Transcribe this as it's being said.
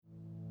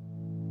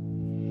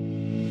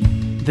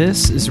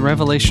This is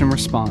Revelation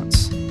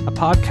Response, a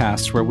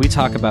podcast where we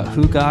talk about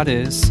who God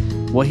is,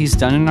 what He's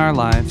done in our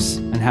lives,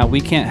 and how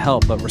we can't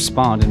help but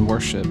respond in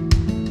worship.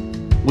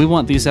 We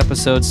want these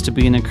episodes to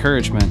be an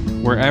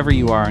encouragement wherever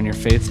you are on your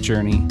faith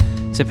journey,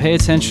 to pay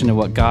attention to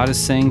what God is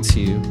saying to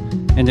you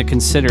and to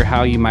consider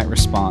how you might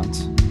respond.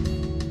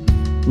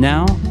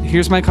 Now,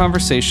 here's my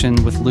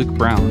conversation with Luke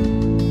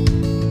Brown.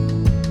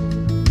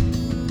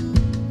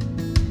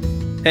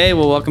 Hey,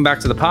 well, welcome back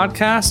to the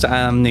podcast.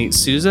 I'm Nate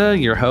Souza,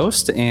 your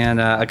host, and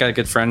I got a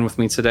good friend with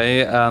me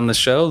today on the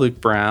show,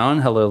 Luke Brown.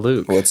 Hello,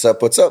 Luke. What's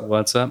up? What's up?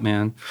 What's up,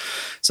 man?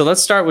 So let's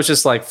start with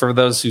just like, for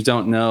those who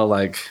don't know,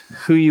 like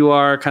who you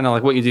are, kind of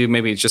like what you do,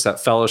 maybe it's just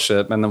at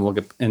Fellowship, and then we'll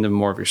get into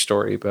more of your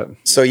story. But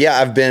so, yeah,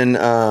 I've been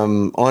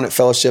on at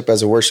Fellowship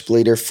as a worship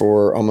leader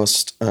for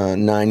almost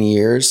 9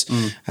 years.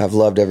 I've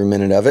loved every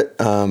minute of it.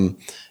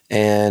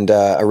 And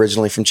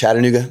originally from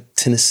Chattanooga,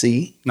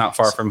 Tennessee. Not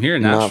far from here,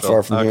 Nashville. Not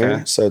far from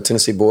here. So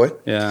Tennessee boy.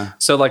 Yeah.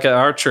 So like at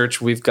our church,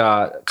 we've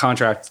got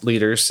contract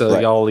leaders. So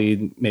y'all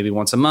lead maybe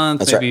once a month,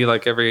 That's maybe right.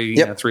 like every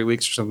 3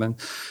 weeks or something.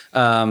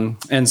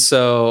 And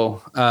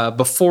so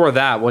before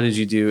that, what did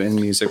you do in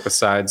music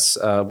besides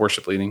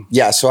worship leading?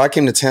 Yeah. So I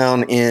came to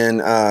town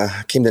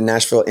came to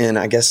Nashville in,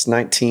 I guess,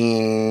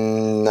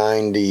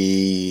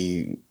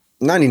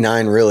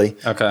 1999, really.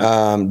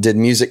 Okay. Did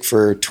music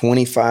for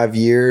 25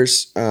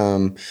 years.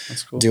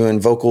 That's cool. Doing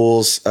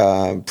vocals,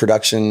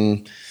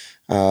 production,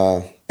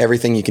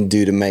 everything you can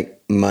do to make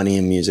money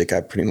in music, I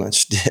pretty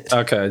much did.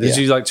 Okay. Did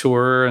you like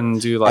tour and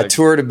do like? I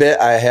toured a bit.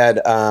 I had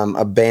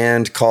a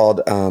band called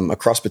A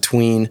Cross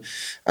Between.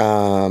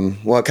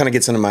 Well, it kind of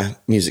gets into my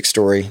music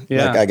story,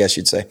 like, I guess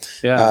you'd say.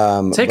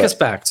 Yeah. Take us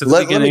back to the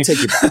beginning. Let me take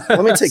you back.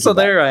 Let me take so you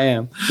back. there I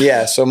am.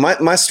 Yeah. So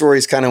my story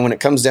is kind of, when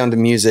it comes down to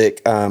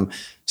music,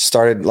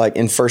 started like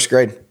in first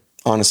grade,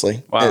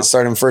 honestly. Wow. It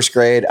started in first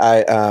grade.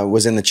 I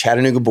was in the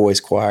Chattanooga Boys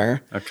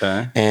Choir.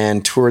 Okay.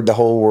 And toured the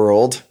whole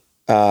world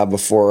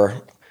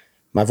before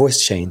my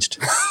voice changed.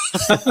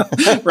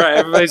 Right.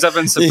 Everybody's up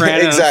in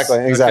sopranos. Exactly.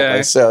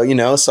 Okay.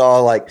 So, saw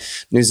like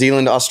New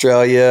Zealand,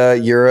 Australia,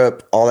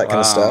 Europe, all that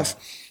kind of stuff.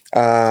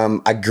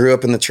 I grew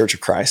up in the Church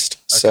of Christ.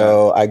 Okay.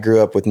 So I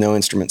grew up with no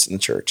instruments in the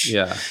church.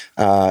 Yeah.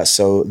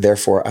 So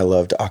therefore I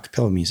loved a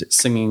cappella music.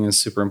 Singing is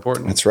super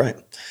important. That's right.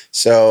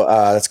 So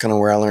that's kind of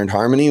where I learned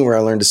harmony, where I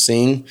learned to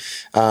sing.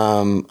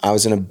 I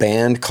was in a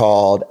band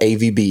called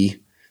AVB.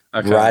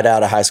 Okay. Right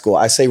out of high school.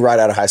 I say right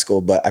out of high school,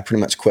 but I pretty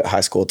much quit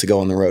high school to go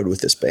on the road with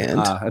this band.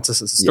 It's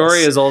a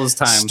story as old as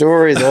time.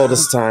 Story as old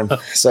as time.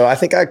 So I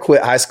think I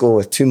quit high school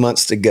with 2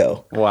 months to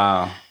go.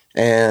 Wow.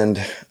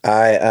 And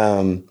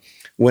I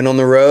went on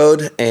the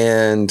road,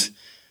 and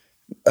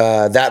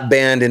that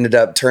band ended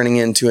up turning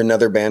into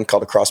another band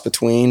called A Cross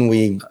Between.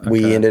 We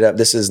ended up,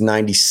 this is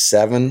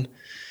 97,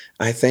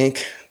 I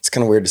think. It's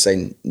kind of weird to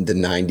say the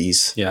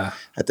 90s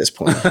at this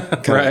point.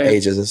 Kind of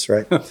ages us,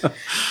 right?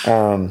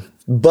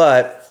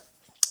 But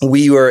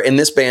we were in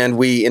this band.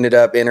 We ended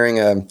up entering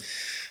a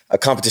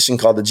competition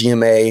called the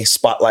GMA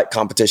Spotlight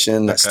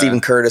Competition that Stephen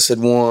Curtis had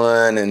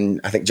won, and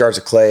I think Jars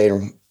of Clay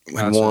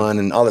had won,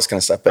 and all this kind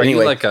of stuff. But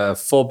anyway, you like a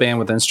full band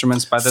with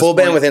instruments by this full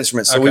point? Band with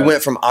instruments. So we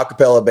went from a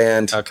cappella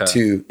band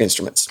to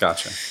instruments.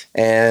 Gotcha.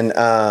 And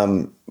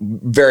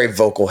very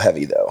vocal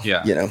heavy though.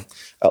 Yeah.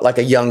 Like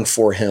a Young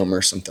For Him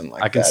or something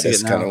like that. I can see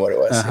it now. Kind of what it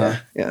was.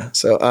 Yeah.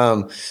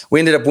 So we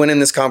ended up winning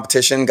this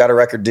competition, got a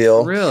record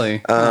deal.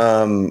 Really?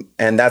 And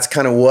that's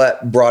kind of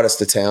what brought us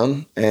to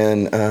town.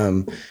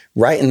 And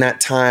right in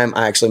that time,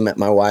 I actually met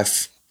my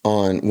wife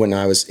when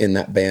I was in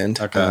that band,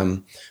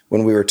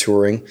 when we were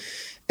touring.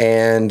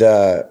 And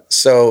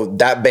so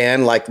that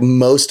band, like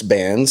most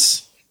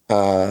bands,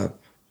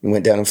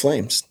 went down in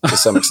flames to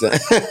some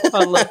extent.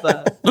 I love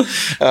that.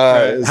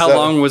 How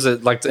long was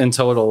it like in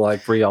total, like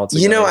for y'all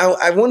together?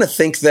 I want to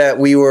think that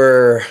we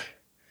were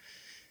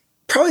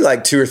probably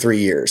like 2 or 3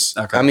 years.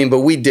 Okay. I mean, but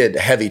we did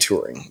heavy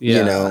touring,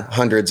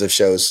 hundreds of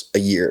shows a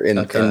year in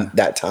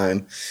that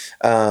time.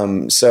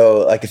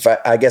 So like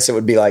I guess it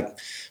would be like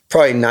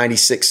probably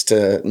 96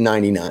 to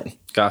 99.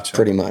 Gotcha.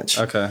 Pretty much.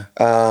 Okay.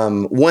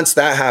 Once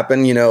that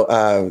happened,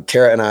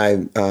 Kara and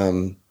I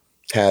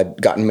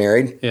had gotten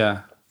married.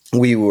 Yeah.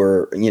 We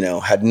were,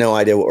 had no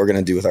idea what we were going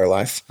to do with our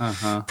life,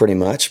 pretty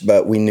much.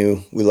 But we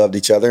knew we loved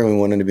each other and we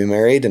wanted to be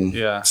married. And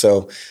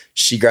so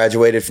she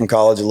graduated from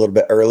college a little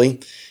bit early.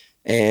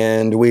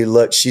 And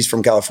she's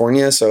from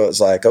California. So it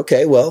was like,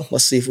 okay, well,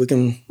 let's see if we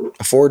can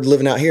afford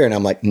living out here. And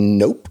I'm like,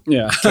 nope.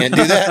 Yeah. Can't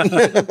do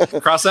that.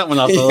 Cross that one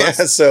off the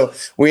list. So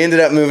we ended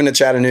up moving to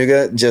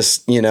Chattanooga,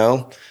 just,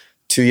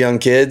 2 young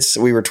kids.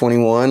 We were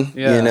 21,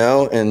 and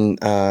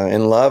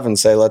in love, and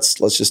say, let's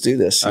just do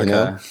this, And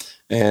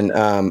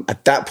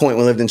at that point,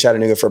 we lived in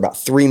Chattanooga for about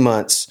 3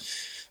 months.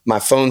 My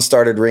phone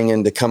started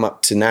ringing to come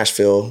up to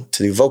Nashville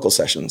to do vocal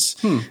sessions.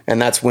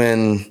 And that's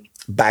when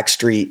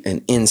Backstreet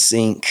and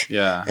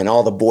NSYNC and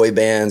all the boy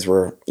bands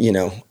were,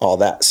 all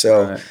that.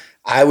 So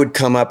I would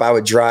come up, I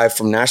would drive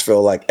from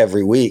Nashville like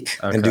every week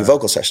and do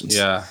vocal sessions.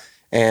 Yeah.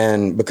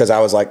 And because I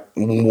was like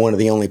one of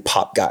the only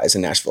pop guys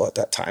in Nashville at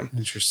that time.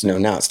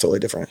 Interesting. Now it's totally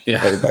different.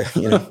 Yeah. Everybody,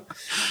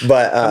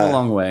 but come a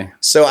long way.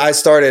 So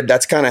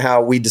that's kind of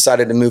how we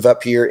decided to move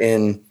up here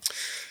in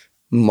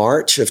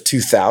March of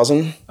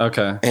 2000.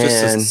 Okay.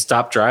 Just to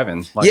stop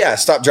driving.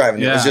 Stop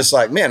driving. Yeah. It was just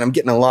like, man, I'm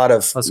getting a lot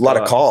of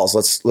calls.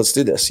 Let's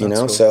do this,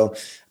 Cool.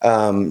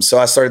 So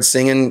I started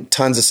singing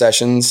tons of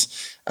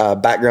sessions,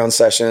 background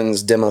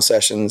sessions, demo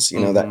sessions,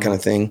 that kind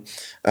of thing.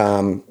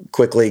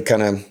 Quickly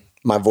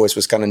my voice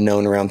was kind of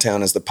known around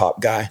town as the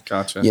pop guy,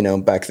 gotcha.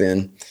 Back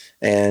then.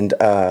 And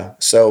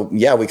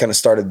we kind of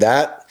started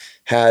that,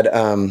 had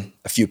a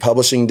few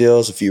publishing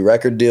deals, a few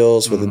record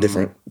deals with the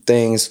different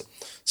things,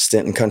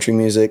 stint in country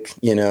music,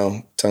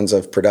 tons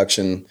of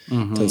production,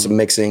 tons of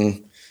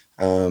mixing,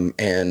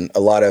 and a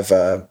lot of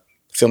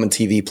film and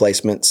TV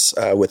placements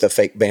with a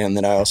fake band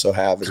that I also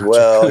have as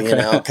well,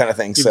 kind of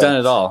thing. You've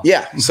done it all.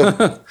 Yeah. So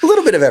a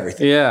little bit of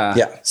everything. Yeah.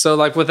 Yeah. So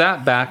like with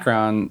that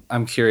background,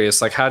 I'm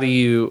curious, like how do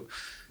you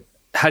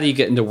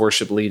get into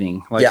worship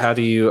leading? Like how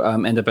do you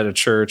end up at a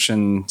church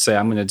and say,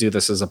 I'm going to do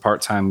this as a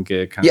part-time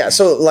gig?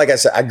 So like I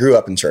said, I grew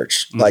up in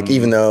church. Like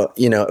even though,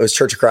 it was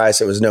Church of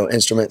Christ, it was no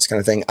instruments kind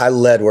of thing. I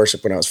led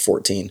worship when I was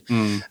 14.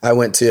 I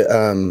went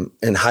to,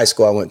 in high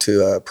school, I went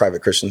to a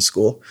private Christian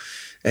school,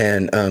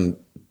 and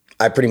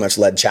I pretty much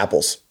led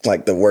chapels,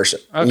 like the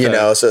worship, so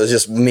it was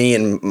just me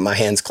and my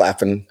hands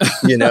clapping,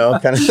 kind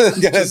of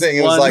thing.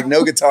 It was like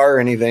no guitar or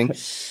anything.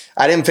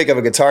 I didn't pick up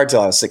a guitar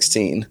till I was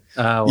 16.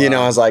 Oh, wow.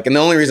 I was like, and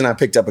the only reason I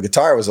picked up a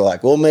guitar was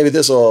like, well, maybe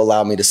this will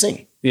allow me to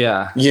sing.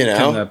 Yeah.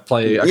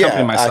 Accompany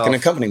myself. I can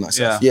accompany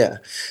myself. Yeah.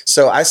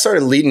 So I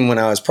started leading when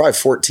I was probably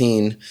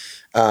 14.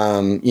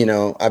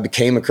 I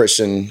became a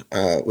Christian,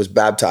 was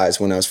baptized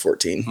when I was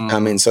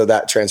 14. So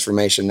that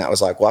transformation, that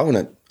was like, well, I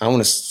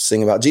want to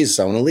sing about Jesus.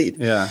 I want to lead.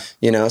 Yeah.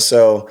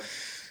 So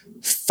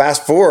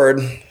fast forward,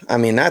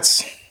 I'm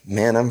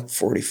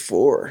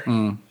 44.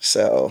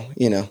 So,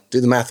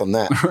 do the math on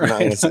that.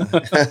 Right.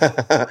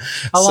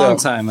 A long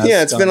time.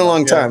 It's been a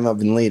long time I've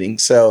been leading.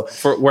 So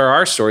for where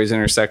our stories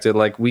intersected,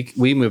 like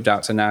we moved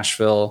out to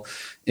Nashville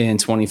in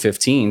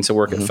 2015 to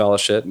work at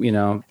Fellowship,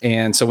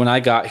 and so when I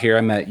got here,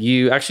 I met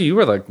you. Actually, you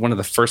were like one of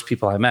the first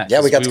people I met.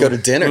 Yeah, we got to go to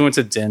dinner. We went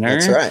to dinner.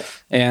 That's right.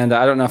 And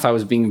I don't know if I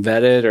was being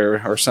vetted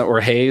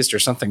or hazed or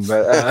something,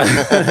 but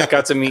I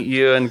got to meet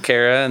you and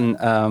Kara, and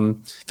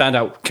found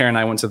out Kara and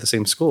I went to the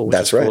same school. Which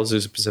That's is right. Cool,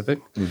 Azusa Pacific.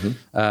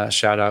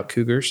 Shout out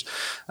Cougars.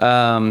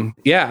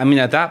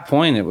 At that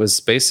point, it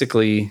was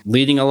basically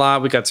leading a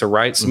lot. We got to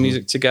write some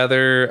music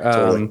together.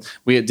 Totally.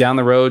 We down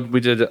the road, we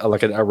did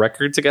a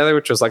record together,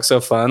 which was like so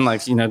fun.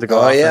 Like to go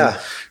off and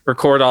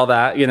record all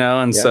that,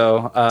 and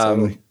so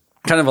totally.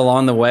 Kind of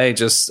along the way,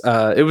 just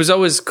it was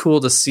always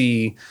cool to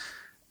see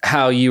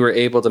how you were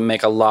able to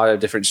make a lot of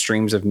different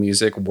streams of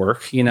music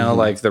work,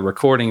 like the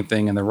recording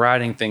thing and the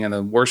writing thing and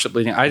the worship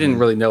leading. I didn't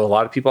really know a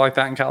lot of people like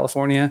that in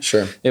California.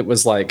 Sure. It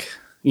was like,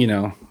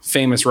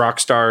 famous rock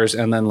stars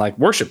and then like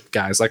worship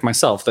guys like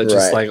myself that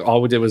just like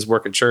all we did was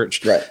work at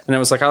church. Right. And it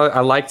was like,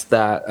 I liked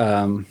that,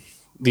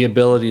 the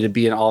ability to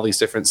be in all these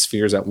different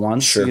spheres at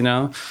once,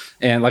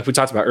 and like we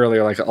talked about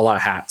earlier, like a lot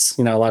of hats,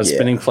 a lot of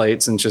spinning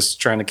plates and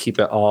just trying to keep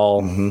it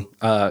all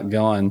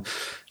going.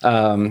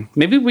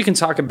 Maybe we can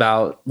talk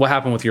about what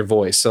happened with your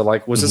voice. So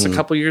like, was this a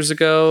couple years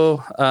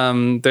ago?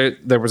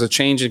 There was a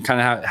change in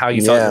kind of how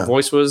you thought your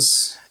voice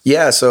was?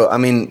 Yeah. So,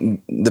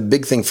 the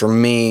big thing for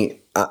me,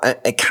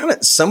 it kind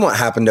of somewhat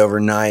happened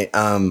overnight.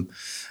 I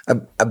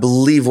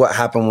believe what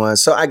happened was,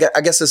 so I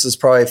guess this is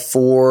probably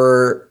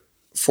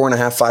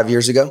 4.5, 5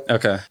 years ago.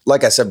 Okay.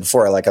 Like I said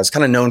before, I was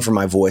kind of known for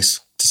my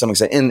voice to some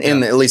extent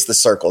in at least the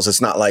circles.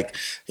 It's not like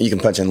you can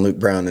punch in Luke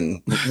Brown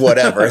and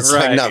whatever. It's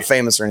like not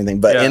famous or anything,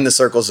 but in the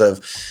circles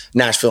of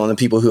Nashville and the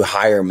people who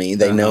hire me,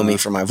 they know me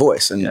for my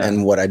voice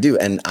and what I do.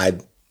 And I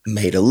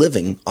made a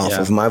living off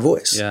of my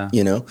voice, and,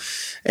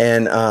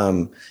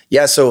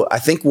 so I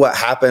think what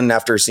happened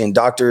after seeing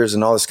doctors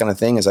and all this kind of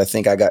thing is I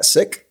think I got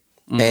sick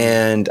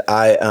and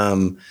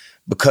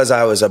because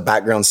I was a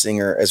background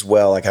singer as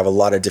well, like I have a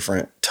lot of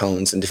different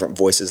tones and different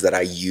voices that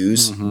I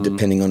use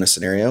depending on a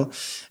scenario.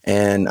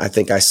 And I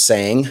think I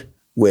sang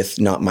with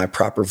not my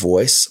proper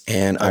voice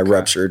and I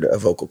ruptured a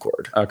vocal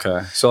cord.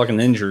 Okay. So like an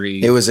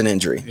injury. It was an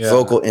injury,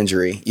 vocal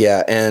injury.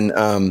 Yeah. And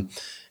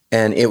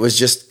it was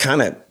just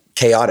kind of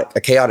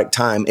a chaotic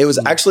time. It was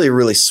actually a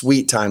really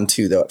sweet time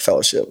too, though, at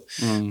Fellowship,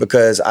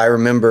 because I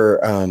remember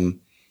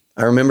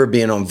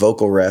being on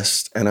vocal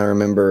rest and I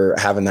remember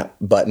having that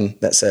button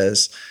that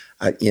says,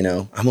 I'm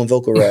on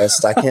vocal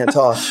rest. I can't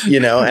talk,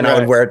 and I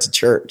would wear it to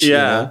church.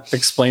 Yeah.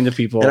 Explain to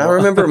people. And I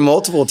remember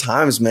multiple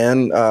times,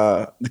 man,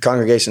 the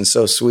congregation's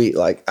so sweet.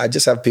 Like I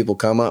just have people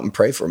come up and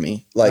pray for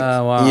me, like,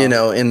 in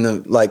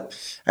the,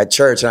 at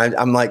church. And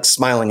I'm like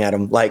smiling at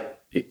them, like,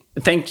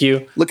 thank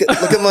you. Look at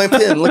my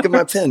pen. Look at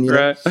my pen.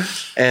 Right.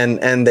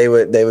 And they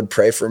would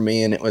pray for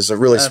me. And it was a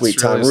really sweet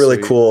time, really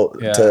cool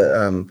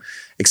to,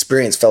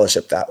 experience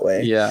Fellowship that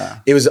way. Yeah.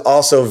 It was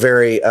also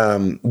very,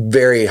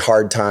 very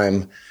hard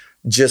time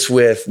just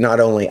with not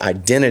only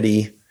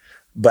identity,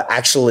 but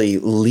actually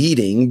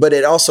leading. But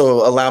it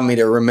also allowed me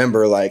to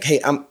remember like,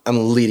 hey, I'm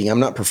leading. I'm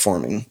not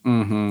performing,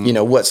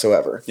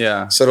 whatsoever.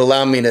 Yeah. So it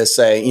allowed me to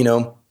say,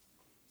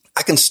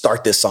 I can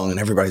start this song and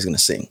everybody's going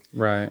to sing.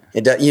 Right.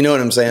 You know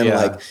what I'm saying? Yeah.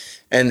 Like,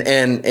 and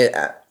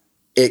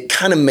it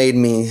kind of made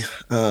me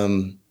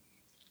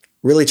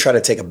really try to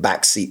take a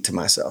back seat to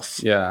myself.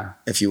 Yeah.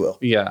 If you will.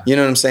 Yeah. You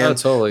know what I'm saying? Oh,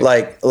 totally.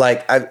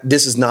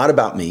 This is not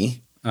about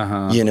me.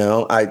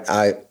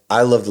 I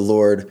love the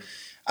Lord.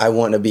 I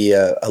want to be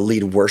a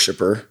lead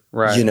worshiper,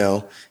 right.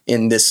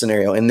 In this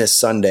scenario, in this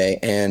Sunday.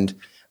 And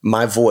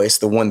my voice,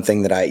 the one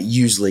thing that I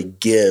usually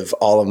give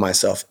all of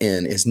myself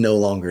in, is no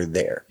longer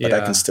there, but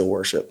I can still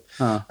worship.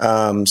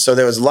 Huh. So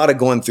there was a lot of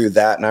going through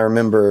that. And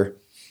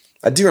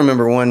I do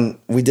remember when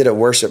we did a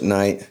worship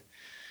night,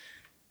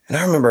 and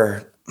I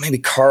remember maybe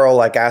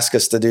Carl asked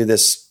us to do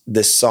this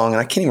song,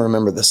 and I can't even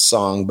remember the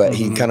song, but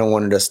he kind of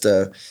wanted us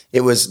to,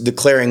 it was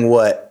declaring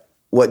what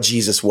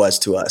Jesus was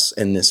to us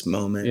in this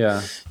moment.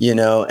 Yeah.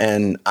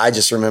 And I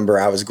just remember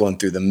I was going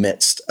through the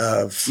midst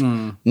of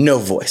no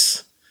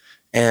voice.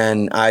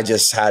 And I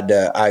just had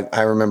to,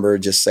 I remember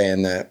just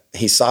saying that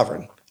he's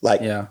sovereign.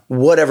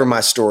 Whatever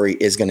my story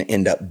is going to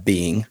end up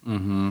being,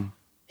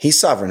 he's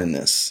sovereign in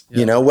this,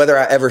 whether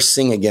I ever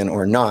sing again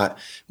or not,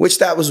 which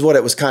that was what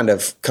it was kind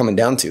of coming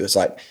down to. It's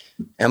like,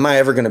 am I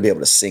ever going to be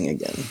able to sing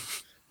again?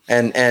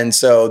 And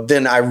so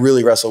then I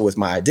really wrestled with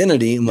my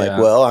identity. I'm like,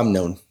 well, I'm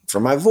known for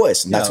my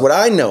voice, and that's what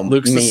I know.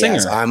 Luke's me the singer.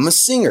 As. I'm a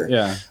singer.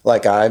 Yeah.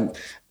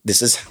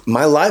 This is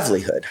my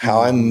livelihood, how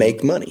I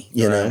make money,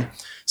 you know?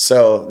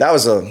 So that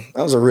was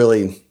a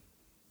really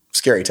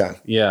scary time.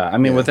 Yeah. I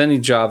mean, with any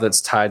job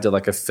that's tied to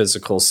a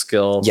physical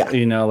skill,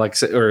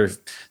 or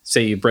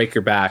say you break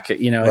your back,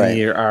 and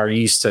you are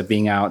used to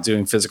being out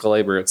doing physical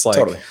labor. It's like,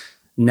 totally.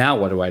 Now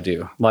what do I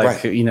do?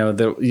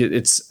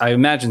 It's, I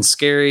imagine,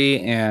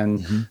 scary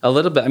and a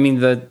little bit, I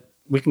mean,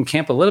 we can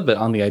camp a little bit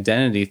on the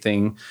identity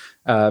thing,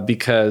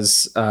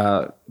 because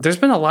there's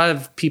been a lot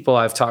of people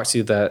I've talked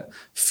to that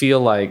feel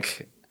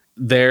like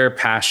their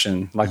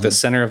passion, the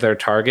center of their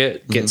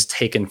target, gets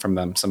taken from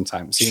them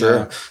sometimes. You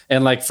know?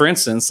 And for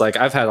instance,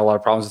 I've had a lot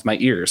of problems with my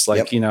ears.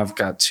 I've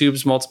got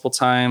tubes multiple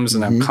times,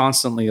 and I'm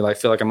constantly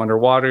feel like I'm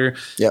underwater.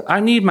 Yep.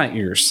 I need my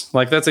ears.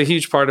 That's a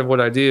huge part of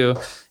what I do.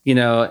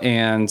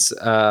 And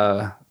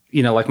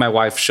my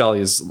wife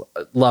Shelly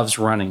loves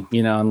running,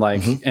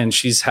 and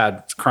she's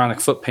had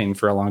chronic foot pain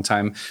for a long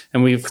time.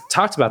 And we've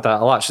talked about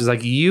that a lot. She's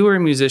like, you are a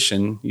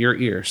musician, your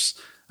ears.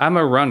 I'm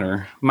a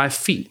runner, my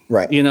feet.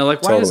 Right.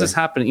 Why does this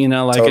happen?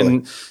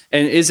 And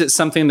is it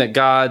something that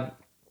God,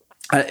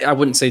 I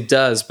wouldn't say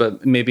does,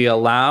 but maybe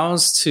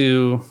allows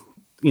to,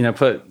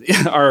 put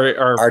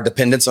our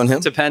dependence on him, him,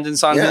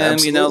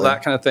 absolutely.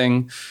 That kind of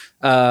thing.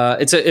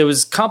 It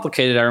was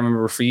complicated. I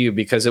remember for you,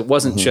 because it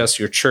wasn't just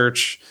your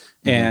church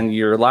and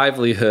your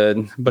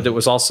livelihood, but it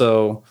was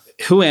also,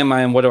 who am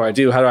I and what do I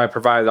do? How do I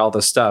provide all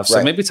this stuff?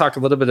 So maybe talk a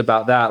little bit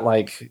about that.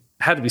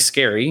 Had to be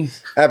scary.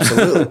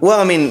 Absolutely.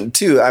 Well, I mean,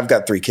 too, I've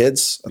got 3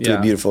 kids, 3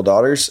 beautiful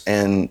daughters.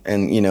 And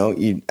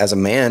as a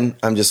man,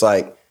 I'm just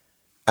like,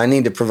 I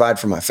need to provide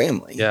for my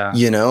family,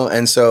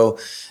 And so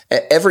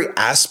every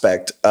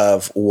aspect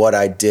of what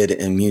I did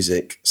in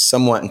music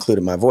somewhat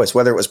included my voice,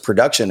 whether it was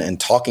production and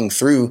talking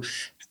through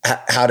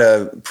how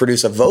to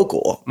produce a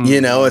vocal,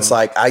 it's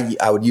like,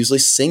 I would usually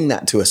sing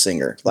that to a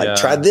singer,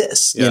 try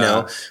this,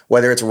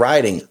 whether it's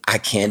writing, I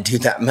can't do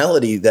that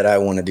melody that I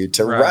want to do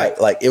to write.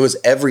 It was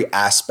every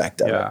aspect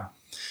of it.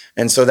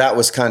 And so that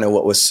was kind of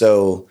what was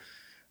so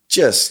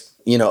just,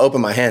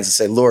 open my hands and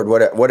say, Lord,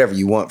 whatever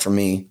you want from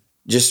me,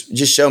 just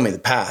show me the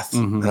path,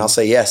 and I'll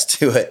say yes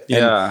to it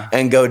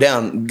and go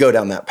down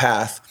that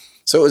path.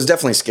 So it was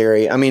definitely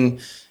scary. I mean,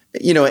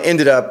 it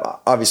ended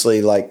up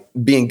obviously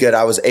being good.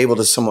 I was able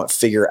to somewhat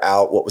figure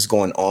out what was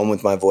going on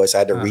with my voice. I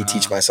had to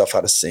reteach myself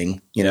how to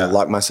sing,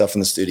 lock myself in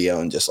the studio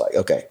and just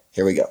okay,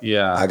 here we go.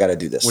 Yeah. I got to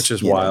do this. Which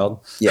is wild.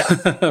 Yeah.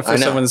 For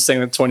someone that's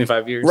singing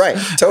 25 years. Right.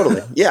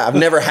 Totally. Yeah. I've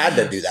never had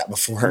to do that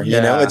before.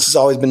 It's just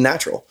always been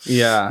natural.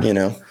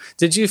 Yeah.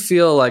 Did you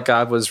feel like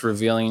God was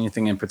revealing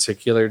anything in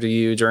particular to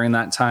you during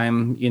that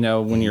time,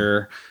 when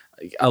you're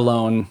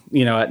alone,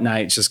 at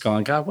night, just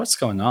going, God, what's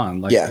going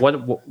on?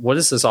 What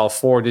is this all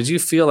for? Did you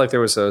feel like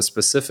there was a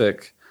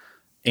specific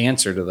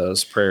answer to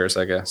those prayers,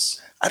 I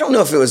guess? I don't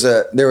know if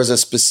there was a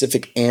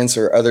specific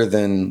answer other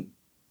than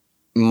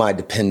my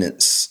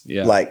dependence,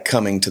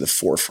 coming to the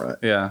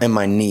forefront and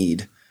my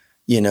need,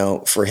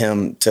 for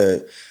him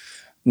to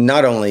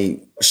not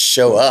only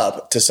show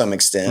up to some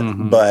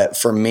extent, but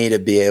for me to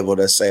be able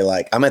to say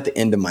I'm at the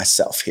end of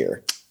myself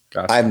here.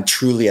 Gotcha. I'm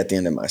truly at the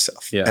end of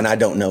myself and I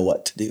don't know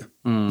what to do,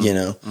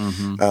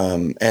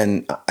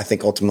 and I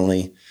think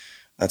ultimately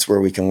that's where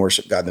we can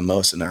worship God the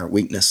most, in our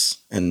weakness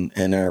and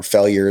our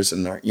failures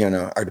and our,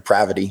 our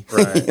depravity,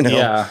 right.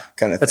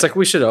 Kind of. It's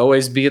we should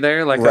always be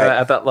there,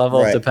 at that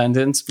level of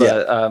dependence.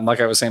 But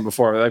like I was saying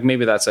before,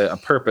 maybe that's a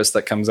purpose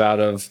that comes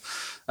out of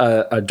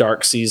a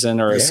dark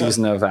season or a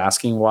season of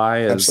asking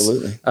why.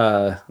 Absolutely.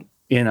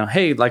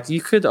 Hey,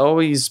 you could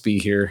always be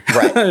here.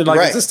 Right.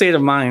 It's a state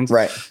of mind.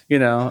 Right.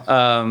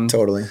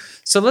 Totally.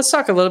 So let's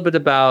talk a little bit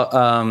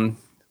about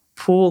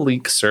pool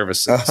leak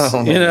services.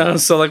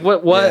 So like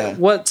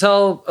what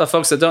tell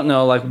folks that don't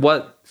know, like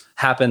what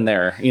happened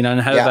there, and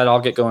how did that all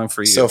get going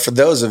for you? So for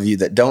those of you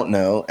that don't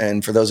know,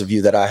 and for those of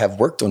you that I have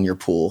worked on your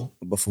pool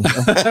before,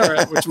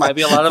 right, which might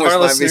be a lot of our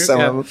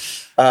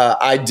listeners.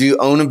 I do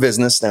own a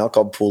business now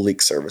called Pool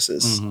Leak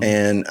Services,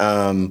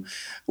 and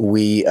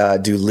we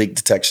do leak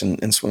detection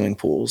in swimming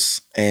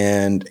pools.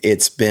 And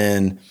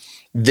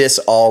this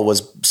all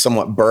was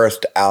somewhat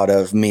birthed out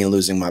of me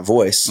losing my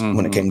voice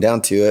when it came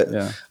down to it.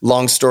 Yeah.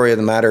 Long story of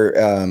the matter,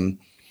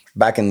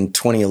 back in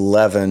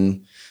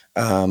 2011,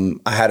 I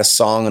had a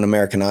song on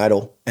American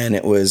Idol, and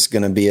it was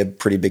going to be a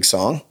pretty big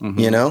song,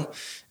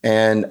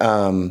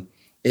 and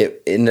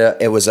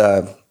it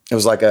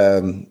was like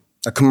a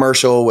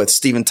commercial with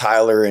Steven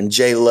Tyler and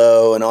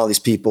J-Lo and all these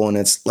people, and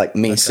it's like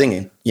me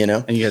singing,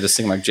 And you had to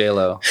sing like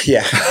J-Lo.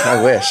 Yeah,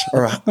 I wish.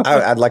 Or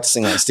I'd like to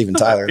sing like Steven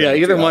Tyler. Yeah,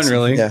 either one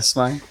really. Yeah, it's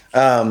fine.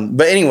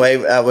 But anyway,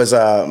 it was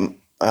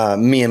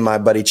me and my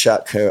buddy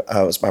Chuck, who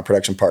was my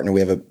production partner. We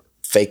have a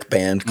fake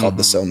band called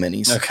the So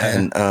Minis. Okay.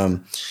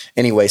 And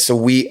anyway, so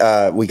we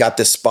got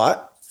this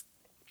spot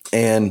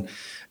and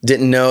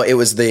didn't know it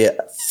was the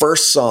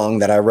first song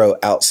that I wrote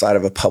outside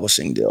of a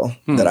publishing deal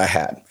that I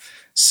had.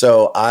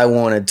 So I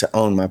wanted to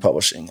own my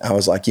publishing. I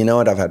was like, you know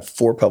what? I've had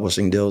 4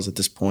 publishing deals at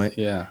this point.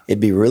 Yeah. It'd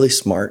be really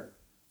smart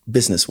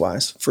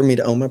business-wise for me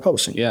to own my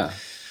publishing. Yeah.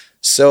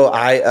 So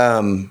I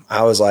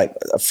was like,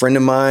 a friend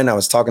of mine, I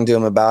was talking to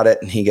him about it,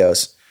 and he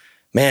goes,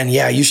 man,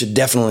 yeah, you should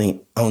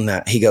definitely own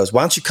that. He goes,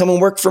 why don't you come and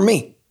work for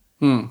me?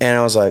 And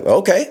I was like,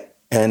 okay.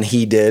 And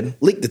he did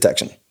leak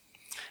detection.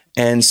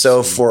 And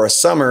so for a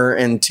summer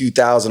in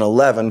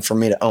 2011, for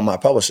me to own my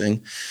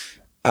publishing,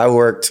 I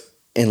worked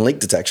in leak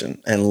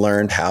detection and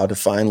learned how to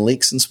find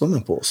leaks in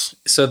swimming pools.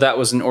 So that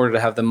was in order to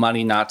have the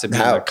money not to be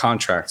in the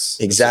contracts.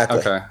 Exactly.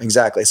 Okay.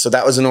 Exactly. So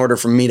that was in order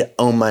for me to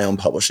own my own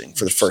publishing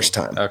for the first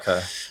time.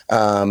 Okay.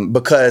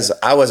 Because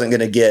I wasn't going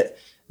to get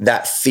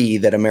that fee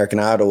that American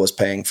Idol was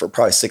paying for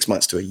probably 6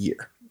 months to a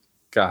year.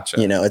 Gotcha.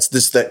 It's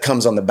this that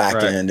comes on the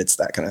back end. It's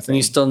that kind of thing. And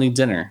you still need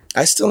dinner.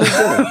 I still need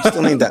dinner.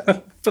 Still need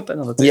that. Put that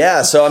on the table.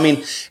 Yeah. So, I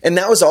mean, and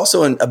that was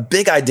also a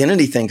big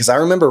identity thing, because I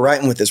remember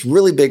writing with this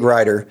really big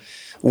writer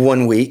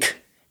one week,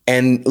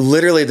 and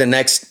literally the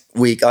next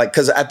week, like,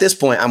 because at this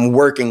point I'm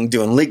working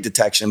doing leak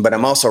detection, but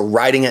I'm also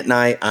writing at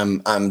night.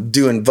 I'm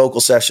doing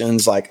vocal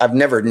sessions. Like, I've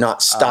never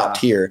not stopped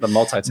here. The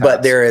multitask.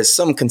 But there is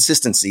some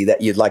consistency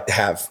that you'd like to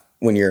have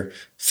when you're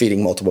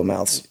feeding multiple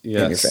mouths in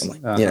your family,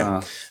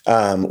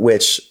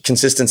 which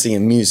consistency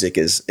in music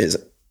is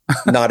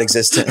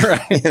non-existent,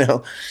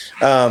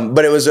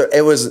 but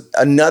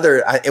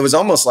it was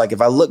almost like, if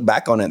I look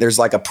back on it, there's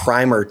like a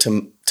primer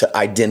to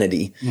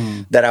identity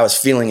that I was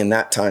feeling in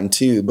that time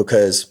too,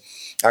 because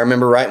I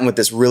remember writing with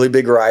this really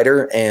big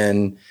writer,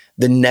 and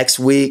the next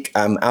week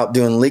I'm out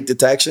doing leak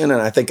detection,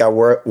 and I think I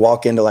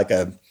walk into like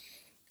a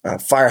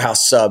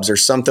Firehouse Subs or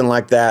something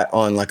like that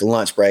on like a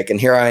lunch break.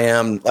 And here I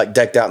am, like,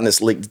 decked out in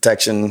this leak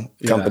detection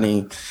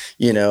company,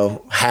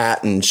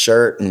 hat and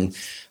shirt, and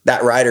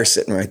that writer's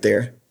sitting right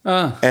there.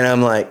 And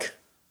I'm like,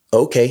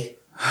 okay,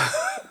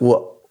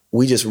 well,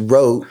 we just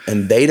wrote,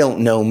 and they don't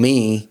know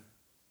me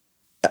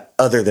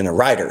other than a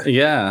writer.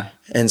 Yeah.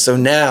 And so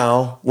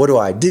now what do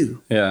I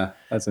do? Yeah.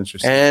 That's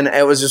interesting. And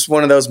it was just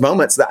one of those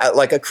moments that,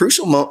 like, a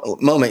crucial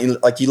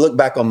moment. Like, you look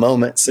back on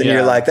moments and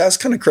you're like, that's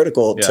kind of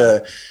critical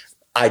to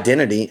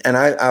identity. And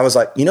I was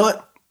like, you know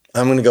what?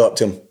 I'm going to go up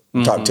to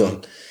him, talk to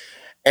him.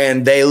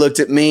 And they looked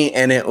at me,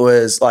 and it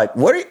was like,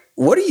 what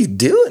are you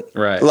doing?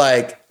 Right.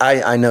 Like,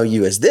 I know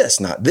you as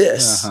this, not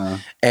this.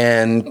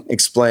 And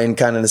explained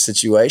kind of the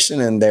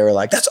situation. And they were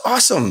like, that's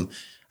awesome.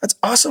 That's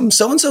awesome.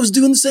 So-and-so's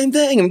doing the same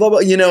thing. And blah, blah.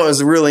 It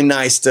was really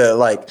nice to,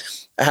 like,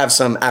 have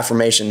some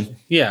affirmation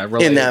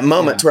in that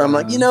moment where I'm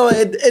like,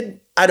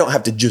 I don't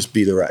have to just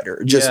be the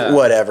writer, just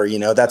whatever,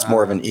 that's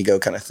more of an ego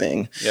kind of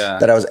thing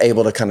that I was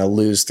able to kind of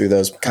lose through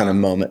those kind of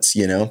moments,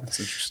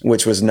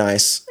 which was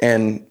nice.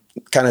 And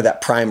kind of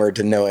that primer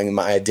to knowing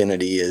my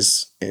identity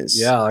is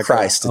like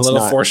Christ. A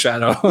little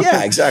foreshadow.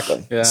 Yeah,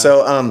 exactly.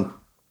 So,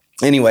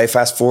 anyway,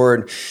 fast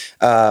forward,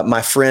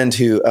 my friend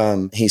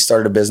who, he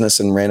started a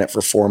business and ran it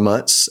for 4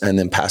 months and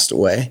then passed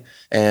away.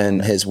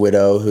 And his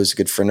widow, who's a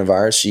good friend of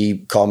ours, she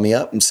called me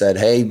up and said,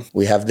 hey,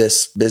 we have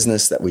this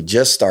business that we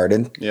just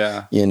started,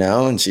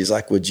 and she's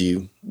like, would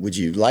you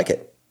like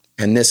it?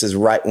 And this is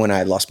right when I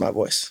had lost my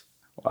voice.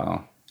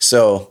 Wow.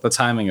 So the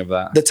timing of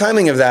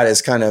that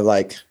is kind of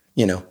like,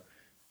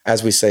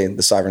 as we say,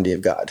 the sovereignty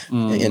of God,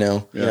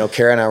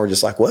 Kara and I were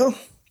just like, well,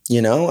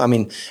 I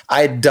mean,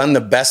 I had done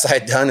the best I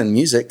had done in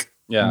music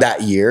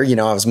that year.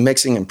 I was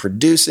mixing and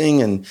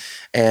producing and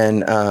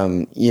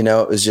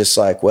it was just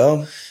like,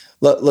 well,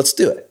 let's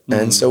do it.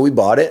 And so we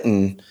bought it,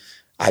 and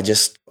I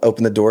just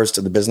opened the doors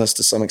to the business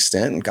to some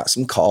extent and got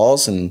some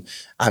calls. And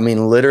I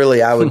mean,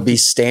 literally I would be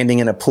standing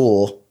in a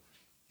pool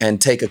and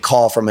take a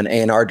call from an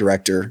A&R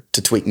director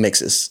to tweak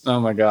mixes. Oh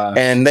my God.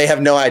 And they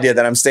have no idea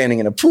that I'm standing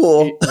in a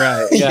pool,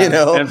 right? Yeah. You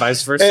know, and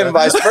vice versa.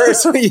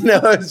 You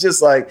know, it's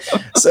just like,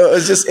 so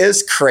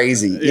it's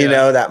crazy, you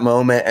know, that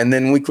moment. And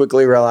then we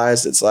quickly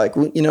realized it's like,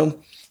 you know,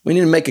 we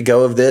need to make a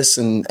go of this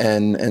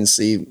and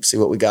see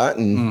what we got.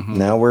 And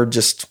now we're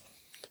just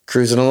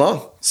cruising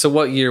along. So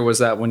what year was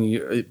that when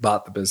you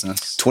bought the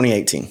business?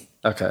 2018.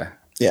 Okay.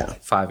 Yeah.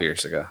 5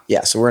 years ago.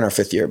 Yeah. So we're in our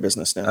 5th year of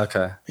business now.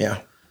 Okay. Yeah.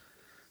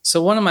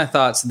 So one of my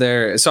thoughts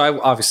there, so I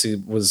obviously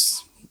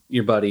was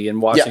your buddy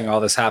and watching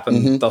all this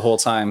happen the whole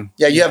time.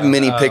 Yeah, you have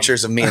many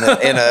pictures of me in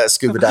a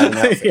scuba diving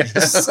outfit.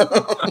 Yes.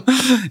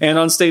 And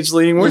on stage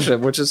leading worship,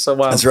 which is so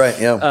wild. That's right,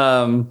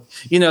 yeah.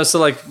 You know, so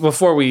like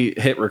before we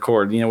hit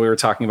record, you know, we were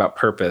talking about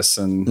purpose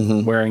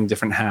and wearing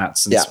different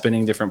hats and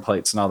spinning different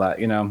plates and all that,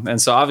 you know.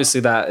 And so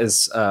obviously that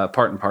is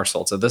part and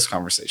parcel to this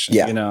conversation,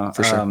 you know.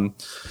 For sure.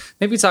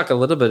 Maybe talk a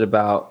little bit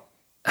about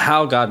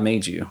how God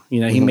made you.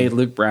 You know, he made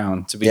Luke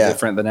Brown to be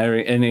different than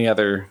any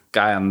other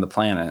guy on the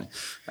planet.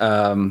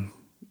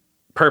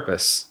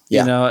 Purpose,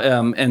 you know?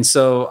 And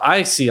so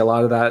I see a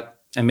lot of that,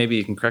 and maybe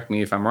you can correct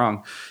me if I'm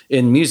wrong,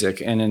 in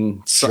music and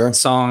in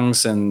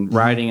songs and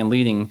writing and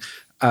leading.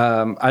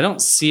 I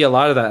don't see a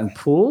lot of that in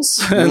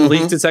pools and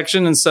leak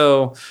detection. And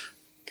so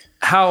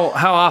how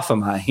off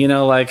am I? You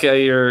know, like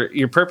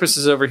your purpose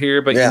is over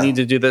here, but you need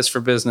to do this for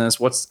business.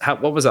 What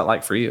was that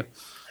like for you?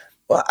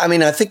 Well, I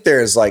mean, I think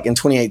there's like in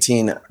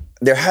 2018,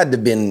 there had to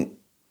have been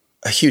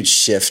a huge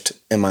shift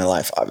in my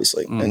life,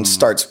 obviously, and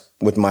starts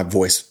with my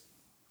voice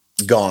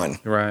gone.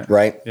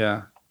 Right.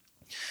 Yeah.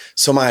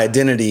 So my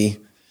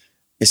identity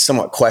is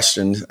somewhat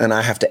questioned, and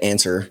I have to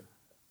answer,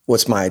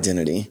 what's my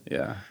identity?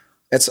 Yeah.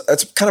 It's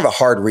kind of a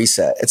hard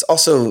reset. It's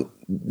also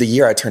the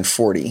year I turned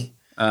 40.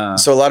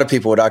 So a lot of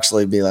people would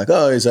actually be like,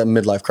 oh, is that a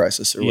midlife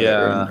crisis or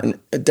whatever? Yeah. And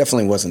it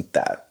definitely wasn't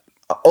that.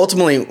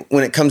 Ultimately,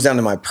 when it comes down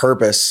to my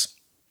purpose,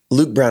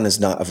 Luke Brown is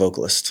not a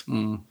vocalist.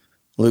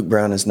 Luke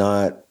Brown is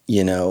not,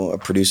 you know, a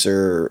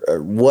producer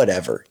or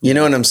whatever. You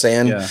know what I'm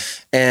saying? Yeah.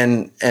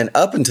 And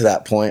up until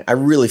that point, I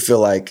really feel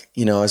like,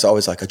 you know, I was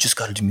always like, I just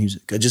got to do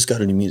music. I just got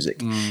to do music.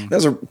 That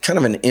was a kind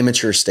of an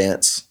immature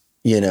stance,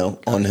 you know,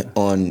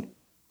 on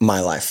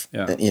my life,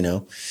 you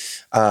know.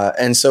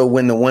 And so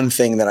when the one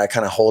thing that I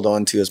kind of hold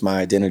on to as my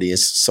identity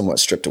is somewhat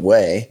stripped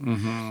away,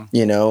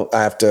 you know,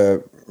 I have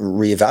to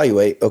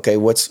reevaluate, okay,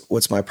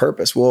 what's my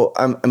purpose? Well,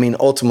 I mean,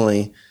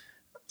 ultimately,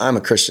 I'm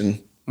a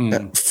Christian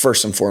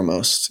first and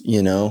foremost,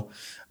 you know,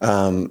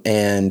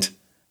 and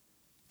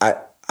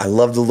I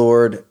love the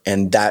Lord,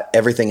 and that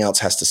everything else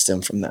has to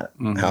stem from that.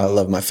 How I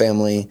love my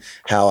family,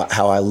 how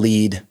I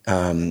lead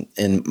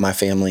in my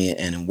family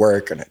and in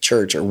work and at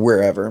church or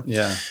wherever.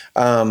 Yeah.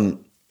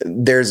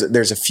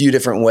 There's a few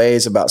different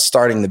ways about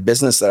starting the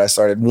business that I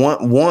started.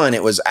 One,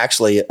 it was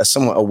actually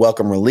somewhat a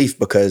welcome relief,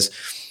 because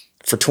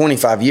for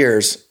 25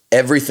 years,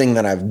 everything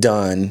that I've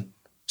done,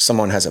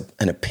 someone has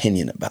an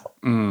opinion about.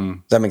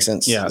 Does that make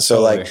sense? Yeah. So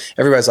totally. like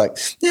everybody's like,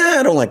 yeah,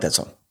 I don't like that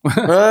song.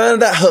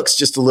 That hook's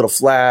just a little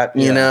flat,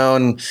 you know,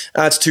 and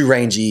it's too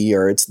rangy,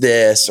 or it's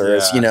this, or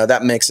it's, you know,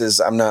 that mix is,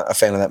 I'm not a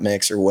fan of that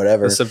mix or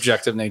whatever. The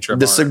subjective nature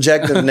of art.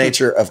 subjective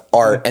nature of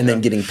art, and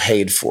then getting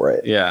paid for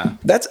it. Yeah.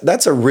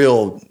 That's a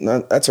real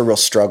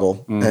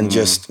struggle, and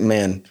just,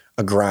 man,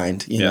 a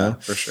grind, you know?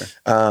 For sure.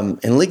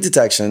 In leak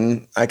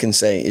detection, I can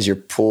say, is your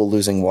pool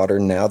losing water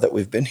now that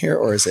we've been here,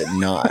 or is it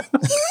not?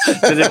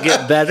 Did it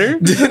get better?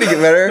 Did it get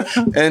better?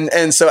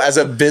 And so as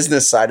a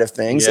business side of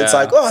things, it's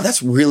like, oh,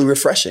 that's really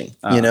refreshing,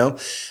 you know?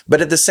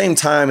 But at the same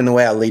time, in the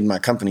way I lead my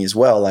company as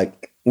well,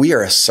 like, we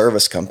are a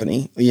service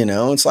company, you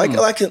know? It's like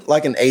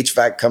an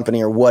HVAC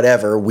company or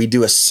whatever. We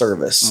do a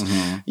service.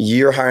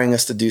 You're hiring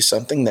us to do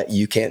something that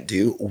you can't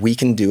do. We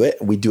can do it.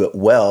 We do it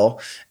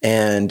well.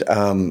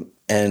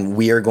 And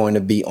we are going to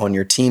be on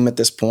your team at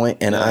this point.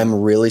 And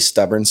I'm really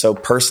stubborn. So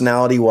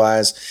personality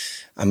wise,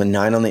 I'm a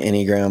 9 on the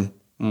Enneagram.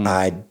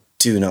 I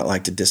do not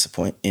like to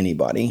disappoint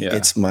anybody. Yeah.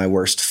 It's my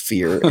worst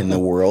fear in the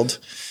world.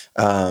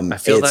 I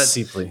feel that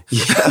deeply.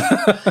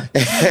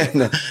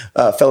 And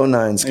fellow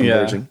 9s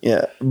converging.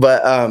 Yeah.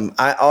 But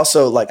I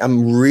also, like,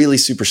 I'm really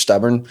super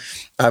stubborn.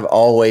 I've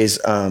always,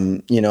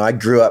 you know, I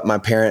grew up, my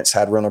parents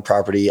had rental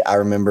property. I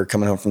remember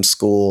coming home from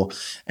school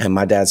and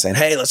my dad saying,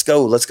 hey, let's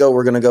go.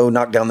 We're going to go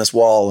knock down this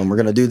wall, and we're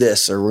going to do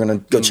this, or we're going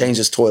to go change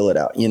this toilet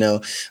out, you know,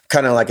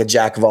 kind of like a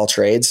jack of all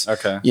trades,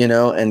 you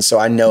know? And so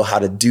I know how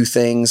to do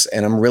things,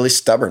 and I'm really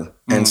stubborn.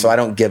 And so I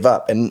don't give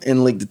up. And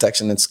in leak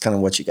detection, it's kind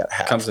of what you got to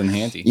have. Comes in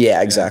handy.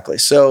 Yeah, exactly.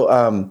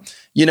 So,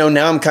 you know,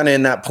 now I'm kind of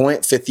in that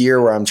point, 5th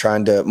year, where I'm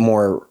trying to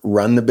more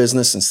run the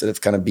business instead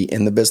of kind of be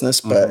in the business.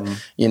 But,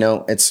 you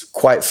know, it's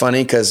quite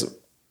funny, because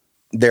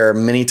there are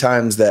many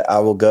times that I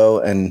will go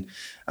and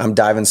I'm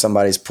diving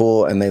somebody's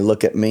pool, and they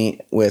look at me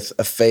with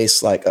a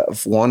face like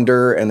of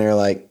wonder, and they're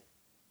like,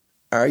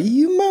 are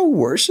you my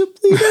worship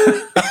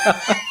leader?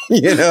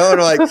 You know,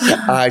 and I'm like,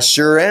 I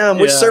sure am.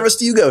 Which service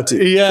do you go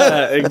to?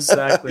 Yeah,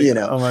 exactly. You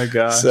know, oh my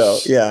gosh. So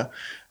yeah.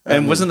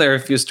 And wasn't there a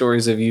few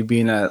stories of you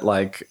being at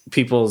like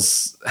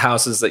people's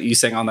houses that you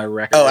sang on their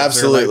records? Oh,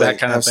 absolutely. Like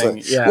that kind of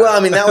thing. Yeah. Well,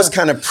 I mean, that was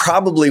kind of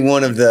probably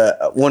one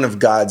of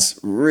God's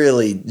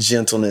really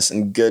gentleness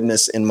and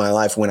goodness in my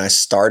life when I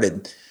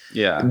started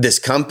this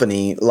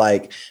company.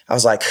 Like, I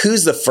was like,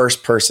 who's the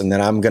first person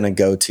that I'm going to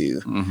go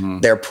to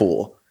their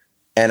pool?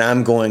 And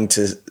I'm going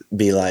to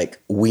be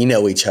like, we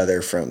know each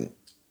other from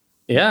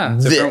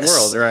different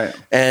world, right?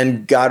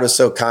 And God was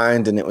so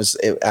kind, and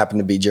it happened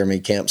to be Jeremy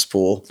Camp's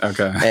pool.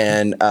 Okay,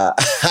 and I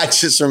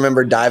just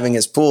remember diving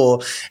his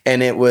pool,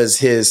 and it was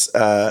his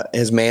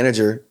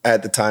manager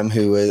at the time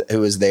who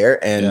was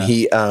there, and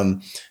he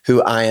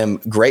who I am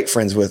great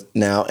friends with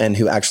now, and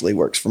who actually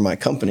works for my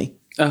company.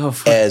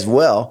 As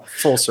well,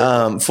 full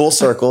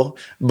circle.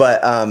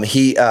 But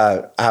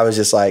I was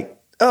just like,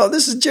 oh,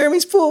 this is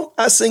Jeremy's pool.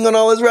 I sing on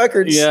all his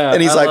records. Yeah,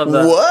 and he's like,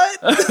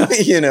 what? That's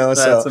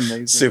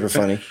amazing. Super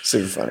funny.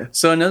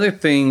 So another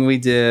thing we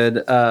did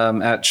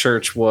at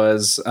church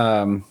was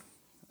a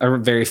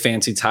very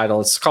fancy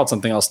title. It's called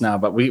something else now,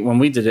 but when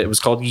we did it, it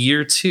was called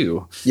Year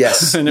 2.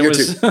 Yes, and it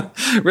was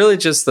really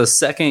just the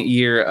second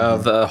year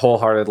of the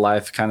wholehearted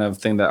life kind of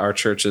thing that our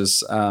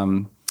churches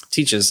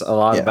teaches a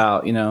lot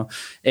about,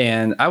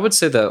 and I would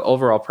say the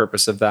overall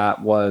purpose of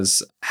that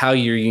was how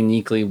you're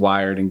uniquely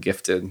wired and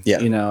gifted,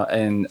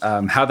 and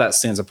how that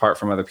stands apart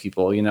from other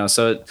people,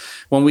 so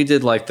when we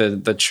did like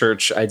the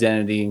church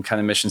identity and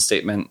kind of mission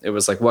statement, it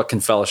was like, what can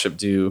fellowship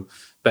do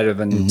better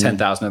than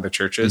 10,000 other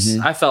churches?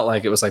 I felt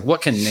like it was like,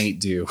 what can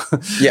Nate do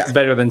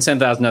better than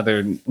 10,000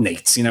 other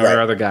Nates, or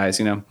other guys,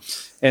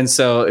 and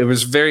so it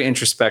was very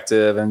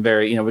introspective and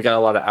very, we got a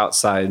lot of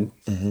outside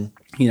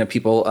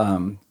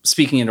people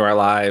speaking into our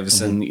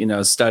lives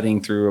and,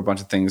 studying through a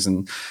bunch of things.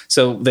 And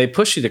so they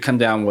push you to come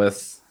down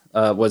with,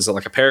 was it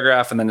like a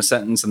paragraph and then a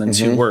sentence and then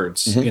 2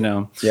 words,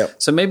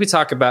 So maybe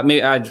talk about,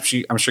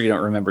 I'm sure you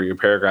don't remember your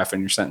paragraph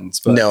and your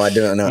sentence, but no, I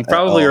don't know. You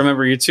probably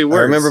remember your 2 words.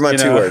 I remember my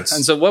 2 words.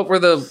 And so what were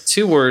the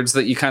 2 words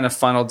that you kind of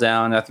funneled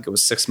down? I think it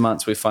was 6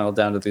 months we funneled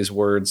down to these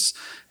words,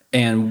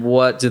 and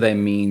what do they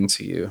mean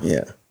to you?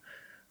 Yeah.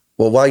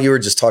 Well, while you were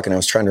just talking, I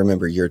was trying to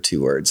remember your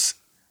 2 words.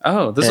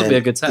 Oh, this will be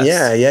a good test.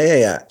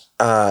 Yeah.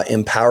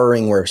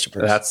 Empowering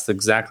worshipers. That's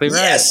exactly right.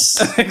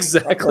 Yes.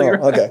 Exactly right.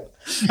 Okay.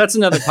 That's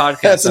another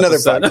podcast. That's another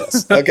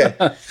podcast.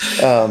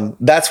 Okay.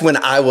 That's when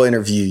I will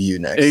interview you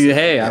next.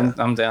 Hey,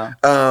 I'm down.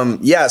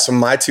 So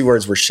my 2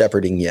 words were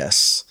shepherding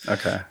yes.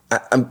 Okay.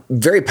 I'm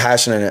very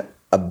passionate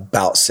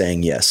about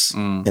saying yes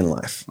in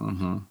life.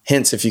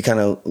 Hence, if you kind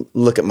of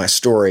look at my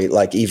story,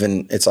 like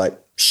even it's like,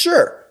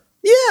 sure.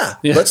 Yeah,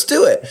 let's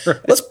do it.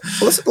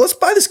 Let's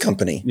buy this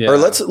company, or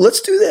let's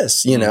do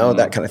this.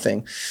 That kind of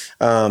thing.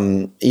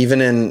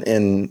 Even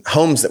in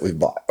homes that we've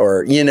bought,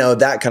 or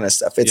that kind of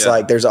stuff. It's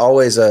like there's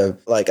always I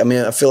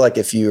feel like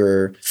if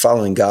you're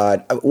following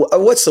God,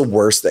 what's the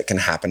worst that can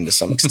happen to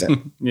some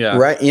extent?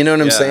 Right. You know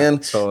what I'm saying?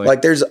 Totally.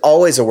 Like there's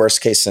always a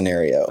worst case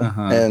scenario,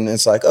 and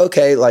it's like,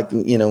 okay, like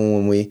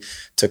when we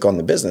took on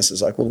the business,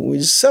 it's like, well, we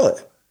just sell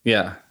it.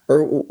 Yeah.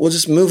 Or we'll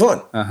just move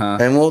on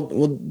and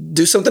we'll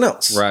do something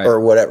else or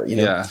whatever,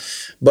 Yeah.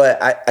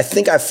 But I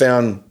think I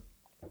found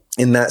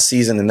in that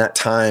season, in that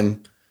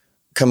time,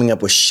 coming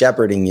up with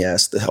shepherding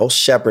yes, the whole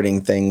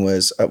shepherding thing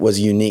was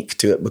unique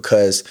to it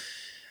because,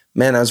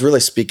 man, I was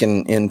really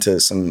speaking into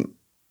some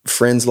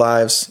friends'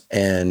 lives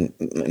and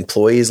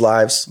employees'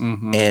 lives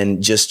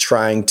and just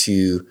trying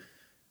to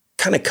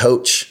kind of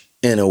coach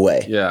in a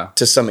way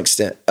to some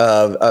extent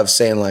of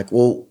saying like,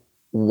 well,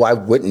 why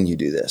wouldn't you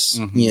do this?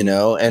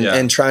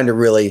 And trying to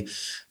really,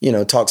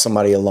 talk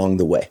somebody along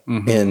the way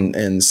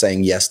and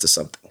saying yes to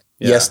something,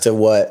 yes to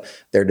what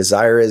their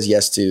desire is.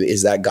 Yes to,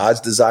 is that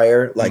God's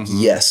desire? Like,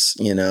 yes,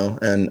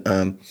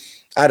 and,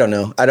 I don't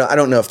know. I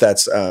don't know if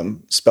that's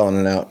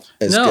spelling it out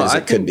as good as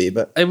it could be,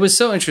 but it was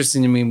so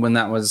interesting to me when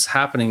that was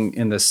happening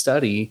in the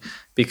study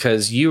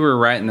because you were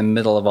right in the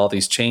middle of all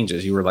these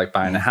changes. You were like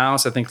buying a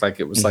house. I think like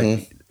it was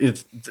like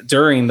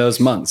during those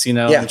months,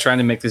 and trying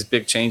to make these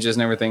big changes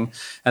and everything.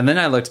 And then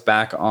I looked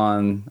back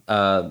on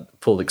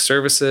Pool League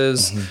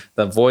Services,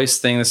 the voice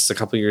thing. This is a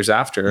couple of years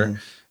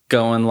after,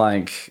 going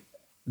like.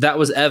 That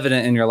was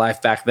evident in your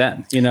life back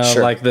then,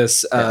 like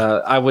this,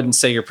 I wouldn't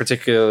say you're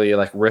particularly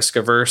like risk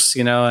averse,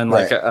 and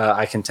like,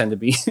 I can tend to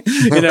be,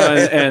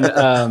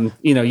 and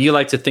you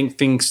like to think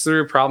things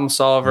through, problem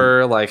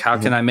solver, like how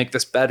can I make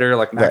this better?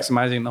 Like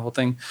maximizing the whole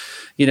thing,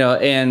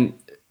 and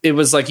it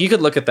was like, you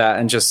could look at that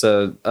and just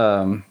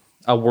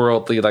a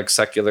worldly, like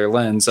secular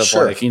lens of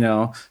like,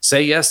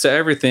 say yes to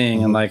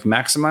everything and like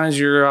maximize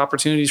your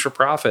opportunities for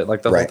profit,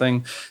 like the whole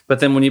thing.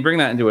 But then when you bring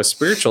that into a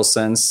spiritual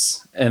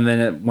sense, and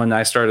then when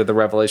I started the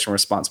Revelation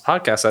Response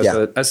podcast,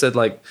 I said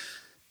like,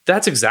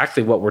 that's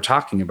exactly what we're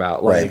talking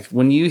about. Like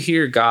when you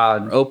hear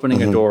God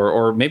opening a door,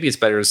 or maybe it's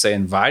better to say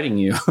inviting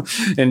you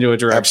into a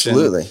direction.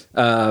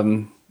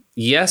 Absolutely.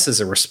 Yes is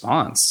a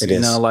response, it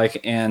is.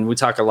 And we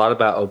talk a lot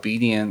about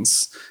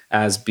obedience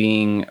as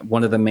being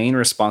one of the main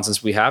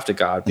responses we have to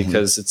God,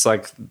 because it's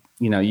like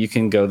you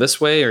can go this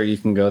way or you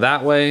can go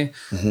that way.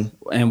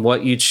 And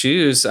what you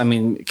choose, I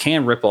mean,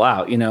 can ripple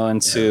out,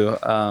 into,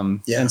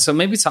 and so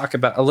maybe talk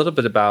about a little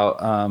bit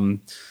about,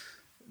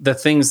 the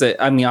things that,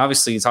 I mean,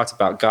 obviously you talked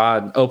about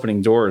God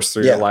opening doors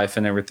through your life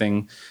and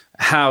everything,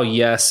 how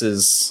yes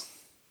is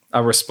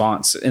a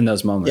response in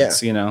those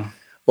moments,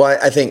 Well,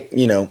 I think,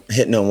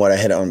 hitting on what I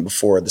hit on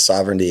before, the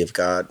sovereignty of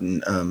God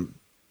and,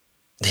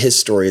 his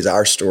story is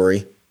our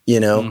story,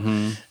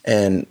 and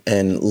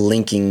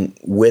linking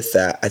with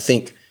that. I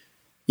think,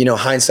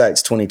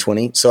 hindsight's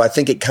 20/20. So I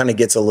think it kind of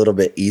gets a little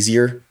bit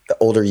easier the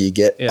older you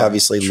get,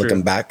 obviously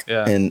looking back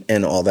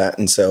and all that.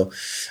 And so,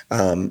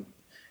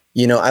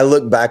 I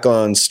look back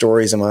on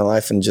stories in my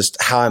life and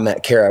just how I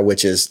met Kara,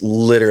 which is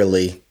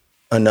literally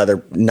another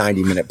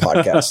 90-minute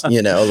podcast,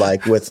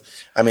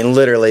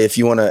 literally, if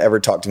you want to ever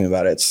talk to me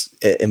about it,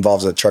 it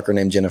involves a trucker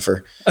named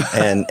Jennifer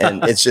and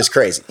it's just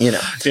crazy,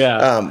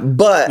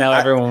 but now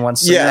everyone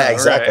wants to know.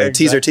 Exactly. Right,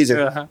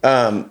 teaser.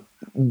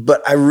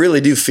 But I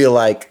really do feel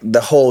like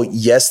the whole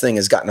yes thing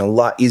has gotten a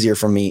lot easier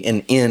for me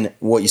in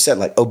what you said,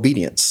 like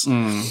obedience,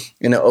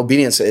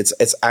 obedience,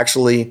 it's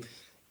actually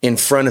in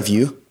front of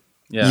you.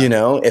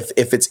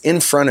 If it's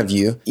in front of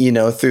you,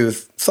 through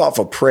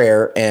thoughtful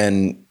prayer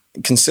and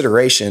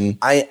consideration,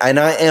 I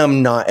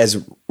am not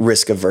as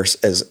risk averse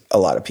as a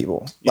lot of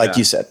people, like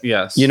you said.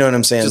 Yes. You know what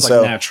I'm saying? Just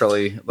so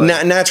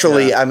like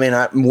naturally, I mean,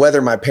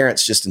 whether my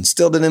parents just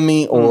instilled it in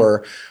me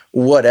or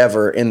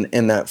whatever,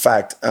 in that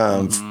fact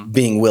of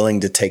being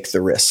willing to take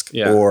the risk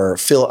or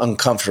feel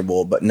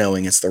uncomfortable, but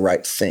knowing it's the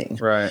right thing.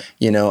 Right.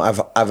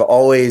 I've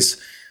always,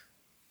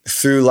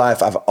 through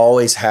life, I've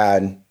always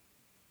had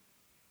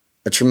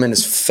a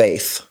tremendous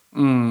faith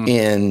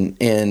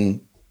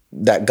in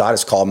that God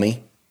has called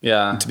me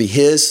to be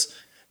his,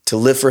 to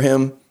live for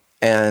him.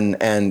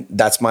 And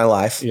that's my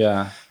life.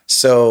 Yeah.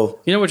 So,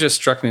 what just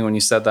struck me when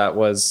you said that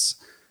was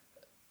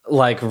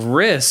like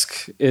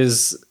risk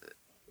is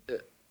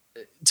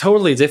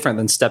totally different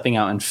than stepping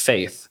out in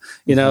faith.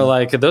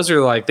 Like those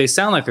are like, they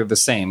sound like they're the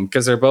same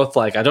because they're both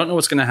like, I don't know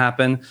what's going to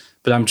happen,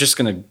 but I'm just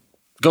going to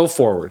go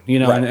forward,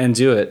 and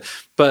do it.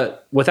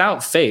 But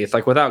without faith,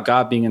 like without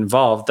God being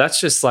involved,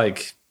 that's just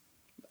like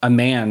a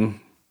man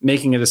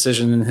making a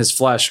decision in his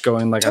flesh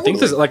going like, I think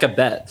this is like a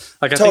bet.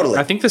 Like,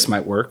 I think this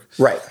might work.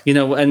 Right.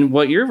 And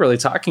what you're really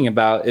talking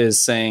about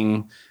is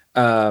saying,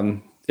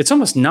 it's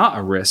almost not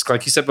a risk.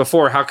 Like you said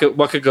before,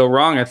 what could go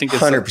wrong? I think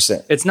it's 100%.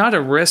 Like, it's not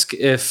a risk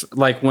if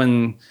like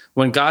when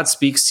God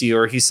speaks to you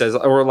or he says,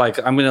 or like,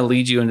 I'm going to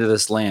lead you into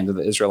this land of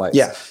the Israelites.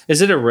 Yeah.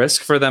 Is it a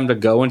risk for them to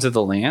go into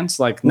the land?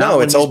 Like, no,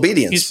 it's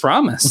obedience. He's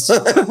promised,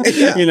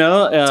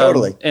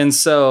 totally. And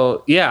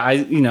so, I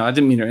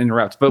didn't mean to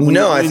interrupt, but when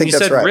I think you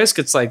that's said right. risk,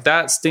 it's like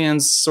that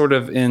stands sort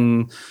of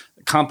in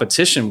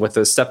competition with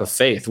the step of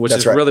faith, which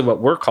is really what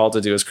we're called to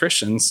do as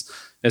Christians.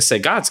 Is say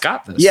God's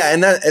got this. Yeah,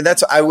 and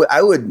that's I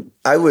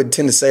would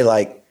tend to say,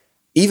 like,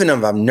 even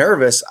if I'm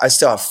nervous, I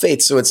still have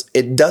faith. So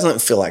it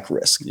doesn't feel like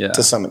risk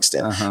to some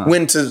extent.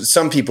 When to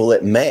some people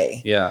it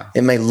may. Yeah.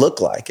 It may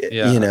look like it,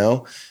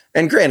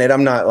 And granted,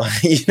 I'm not like,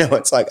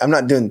 it's like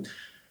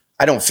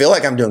I don't feel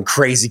like I'm doing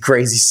crazy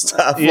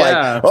stuff.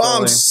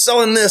 I'm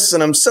selling this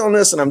and I'm selling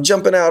this and I'm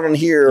jumping out on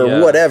here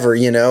or whatever,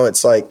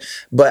 It's like,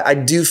 but I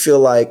do feel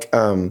like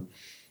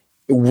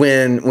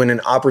when an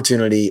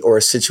opportunity or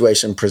a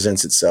situation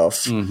presents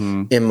itself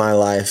in my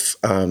life,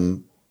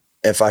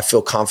 if I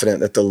feel confident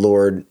that the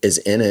Lord is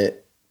in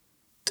it,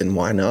 then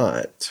why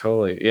not?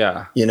 Totally.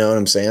 Yeah. You know what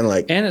I'm saying?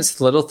 Like, and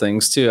it's little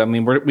things too. I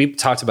mean, we've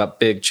talked about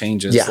big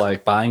changes,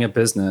 like buying a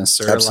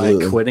business or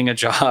like quitting a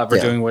job or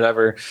doing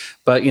whatever.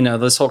 But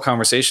this whole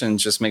conversation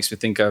just makes me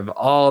think of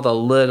all the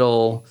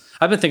little,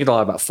 I've been thinking a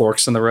lot about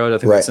forks in the road. I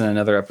think that's in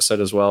another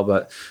episode as well.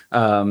 But,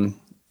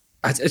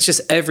 it's just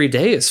every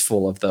day is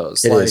full of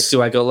those.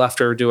 Do I go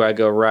left or do I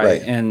go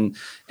right? And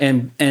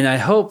I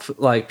hope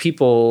like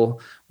people,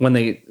 when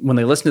they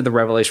listen to the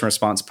Revelation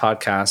Response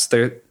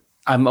podcast,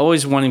 I'm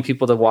always wanting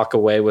people to walk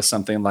away with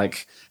something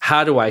like,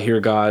 how do I hear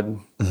God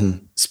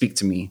speak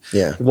to me?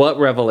 Yeah. What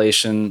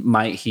revelation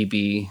might he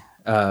be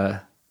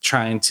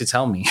trying to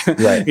tell me?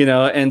 Right.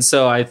 And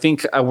so I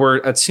think we're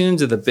attuned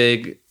to the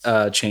big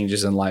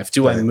changes in life.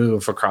 Do I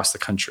move across the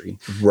country?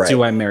 Right.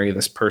 Do I marry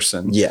this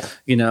person? Yeah.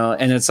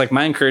 And it's like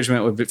my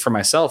encouragement would be for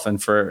myself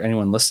and for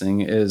anyone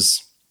listening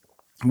is,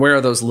 where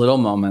are those little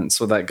moments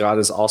so that God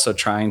is also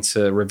trying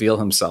to reveal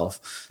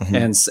himself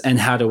and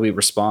how do we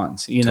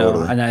respond?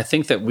 Totally. And I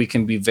think that we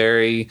can be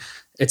very,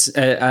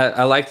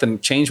 I like the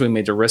change we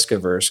made to risk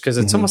averse because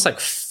it's almost like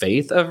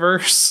faith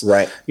averse,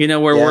 right? Where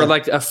we're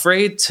like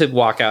afraid to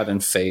walk out in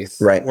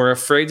faith, right? We're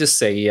afraid to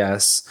say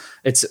yes.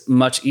 It's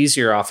much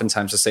easier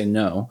oftentimes to say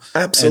no.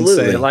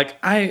 Absolutely. And say like,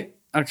 I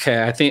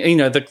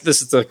think,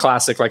 this is the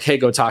classic, like, hey,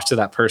 go talk to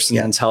that person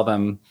and tell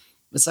them.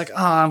 It's like,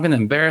 oh, I'm going to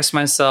embarrass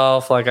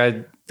myself. Like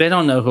they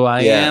don't know who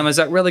I am. Is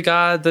that really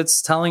God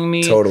that's telling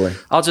me? Totally.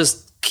 I'll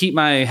just keep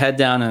my head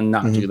down and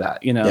not do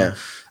that, Yeah.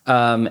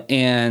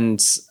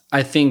 And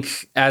I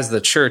think as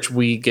the church,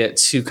 we get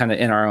too kind of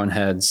in our own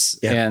heads.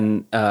 Yeah.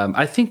 And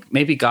I think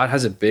maybe God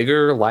has a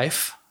bigger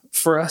life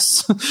for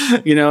us,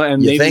 and you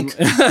maybe, think?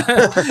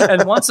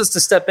 and wants us to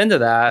step into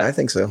that. I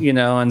think so.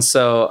 And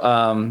so,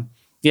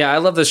 I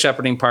love the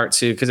shepherding part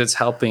too, because it's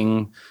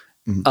helping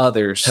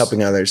others.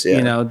 Helping others,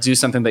 yeah. Do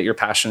something that you're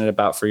passionate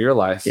about for your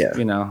life.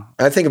 Yeah.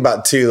 I think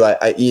about too,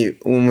 like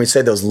when we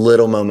say those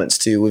little moments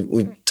too,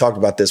 we talked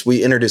about this.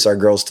 We introduced our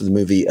girls to the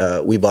movie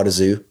We Bought a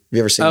Zoo. Have you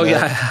ever seen that?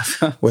 Yeah, I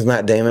have. With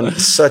Matt Damon.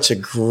 Such a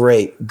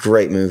great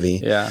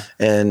movie. Yeah.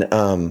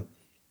 And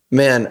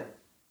man,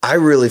 I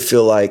really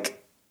feel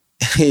like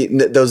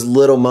those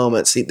little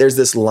moments, there's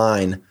this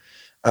line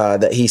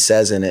that he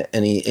says in it,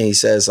 and he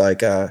says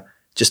like,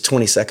 just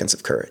 20 seconds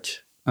of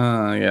courage.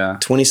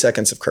 20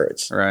 seconds of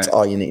courage. Right. That's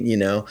all you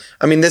need,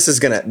 I mean,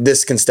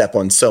 this can step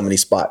on so many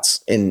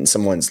spots in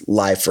someone's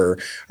life or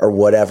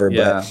whatever,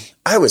 but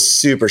I was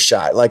super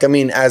shy. Like, I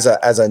mean, as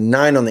a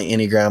 9 on the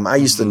Enneagram, I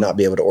used to not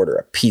be able to order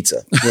a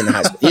pizza in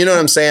high school. You know what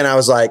I'm saying? I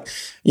was like,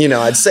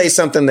 I'd say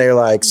something, they're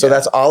like, so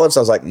that's olives.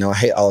 I was like, no, I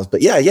hate olives,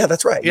 but yeah,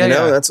 that's right.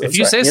 That's if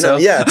you right. say so.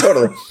 Yeah,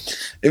 totally.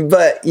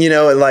 But,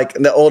 like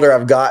the older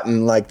I've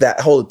gotten, like that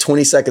whole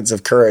 20 seconds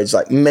of courage,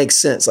 like makes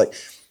sense. Like,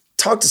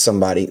 talk to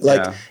somebody.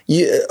 Like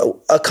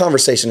a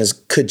conversation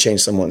could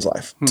change someone's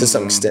life to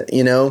some extent,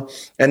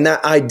 and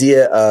that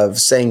idea of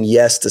saying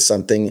yes to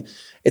something,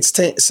 it's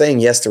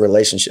saying yes to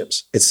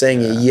relationships. It's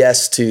saying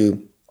yes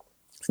to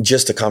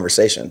just a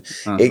conversation.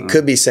 It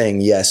could be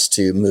saying yes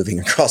to moving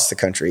across the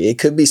country. It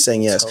could be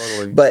saying yes,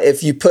 but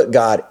if you put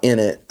God in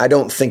it, I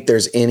don't think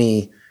there's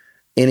any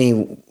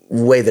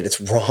way that it's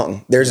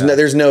wrong.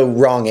 There's no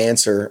wrong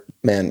answer,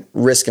 man.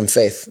 Risk and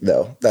faith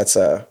though. That's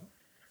a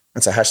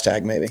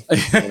hashtag maybe.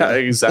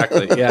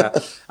 Exactly. Yeah.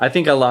 I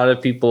think a lot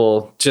of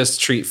people just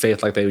treat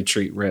faith like they would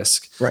treat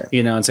risk, right?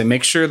 And say,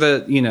 make sure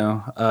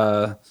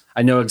that,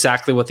 I know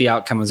exactly what the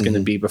outcome is going to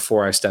be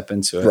before I step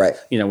into it, right?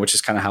 Which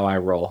is kind of how I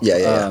roll.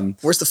 Yeah.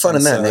 Where's the fun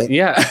in that, Nate?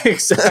 Yeah,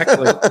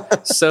 exactly.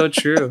 So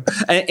true.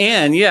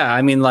 And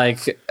I mean,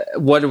 like,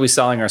 what are we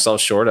selling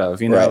ourselves short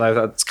of? Right.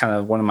 That's kind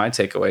of one of my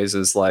takeaways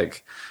is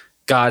like,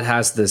 God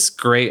has this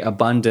great,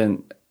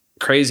 abundant,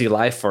 crazy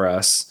life for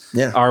us.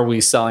 Yeah. Are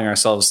we selling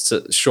ourselves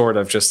short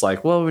of just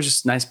like, well, we're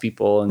just nice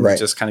people and we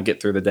just kind of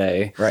get through the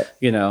day. Right.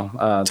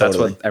 Totally. That's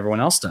what everyone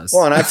else does.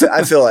 Well, and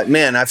I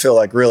feel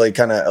like really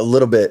kind of a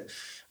little bit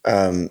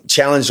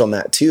challenged on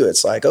that too.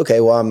 It's like, okay,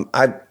 well,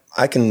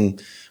 I can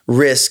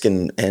risk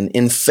and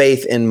in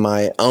faith in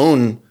my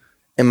own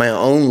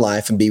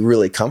life and be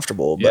really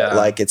comfortable. But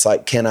like, it's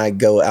like, can I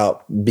go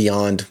out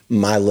beyond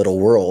my little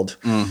world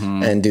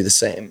and do the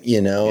same,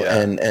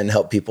 and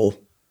help people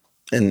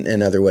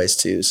in other ways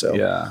too.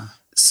 So,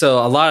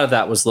 So a lot of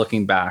that was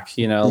looking back,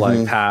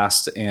 like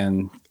past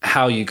and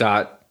how you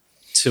got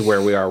to where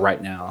we are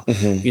right now,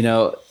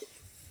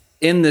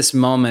 in this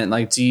moment,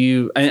 like, do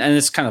you, and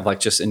it's kind of like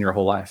just in your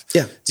whole life.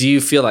 Yeah. Do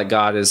you feel like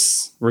God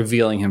is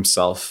revealing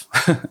himself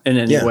in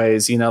any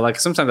ways? Like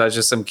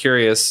sometimes I'm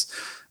curious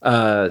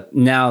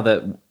now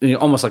that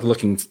almost like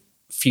looking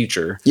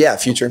future. Yeah.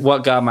 Future.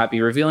 What God might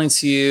be revealing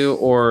to you,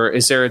 or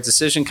is there a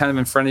decision kind of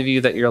in front of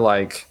you that you're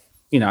like,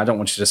 I don't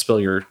want you to spill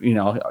your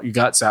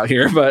guts out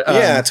here, but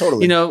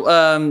totally.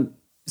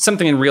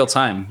 Something in real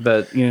time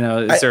that,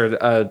 is there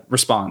a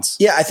response?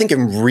 Yeah. I think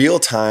in real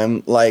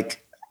time,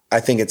 like,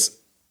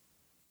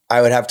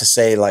 I would have to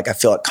say, like, I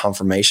feel like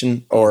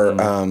confirmation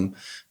or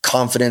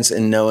confidence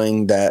in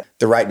knowing that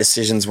the right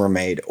decisions were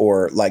made,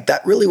 or like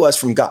that really was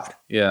from God.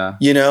 Yeah.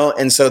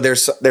 And so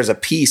there's a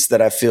piece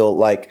that I feel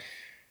like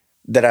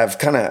that I've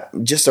kind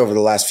of just over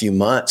the last few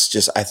months,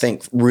 just, I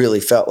think really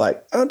felt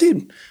like, oh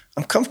dude,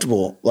 I'm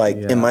comfortable like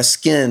in my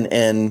skin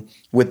and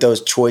with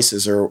those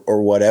choices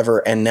or whatever.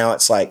 And now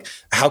it's like,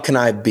 how can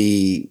I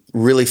be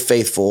really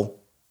faithful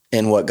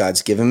in what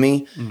God's given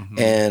me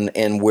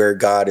and where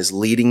God is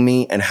leading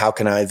me? And how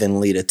can I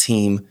then lead a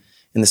team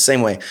in the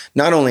same way?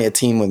 Not only a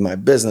team with my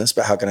business,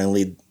 but how can I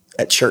lead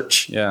at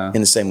church in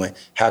the same way?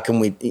 How can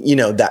we,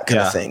 that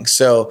kind of thing.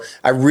 So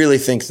I really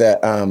think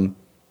that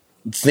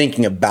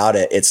thinking about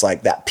it, it's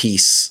like that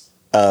piece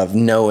of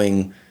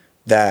knowing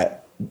that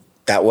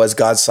was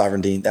God's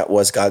sovereignty, that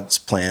was God's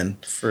plan.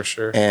 For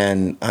sure.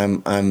 And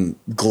I'm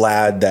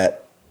glad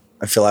that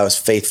I feel I was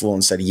faithful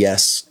and said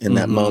yes in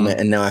that moment.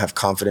 And now I have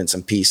confidence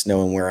and peace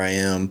knowing where I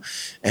am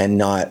and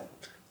not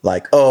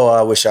like, oh,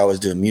 I wish I was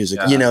doing music,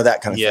 that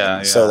kind of thing.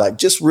 Yeah. So like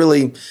just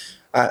really,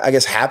 I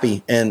guess,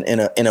 happy and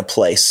in a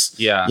place.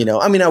 Yeah.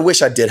 I mean, I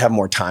wish I did have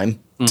more time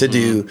to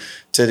do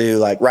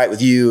like Right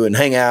With You and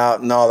hang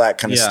out and all that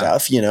kind of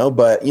stuff,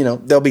 but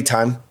there'll be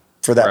time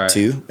for that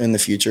too in the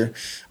future.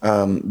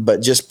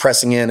 But just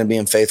pressing in and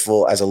being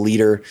faithful as a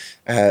leader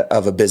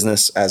of a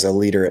business, as a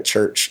leader at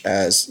church,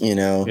 as,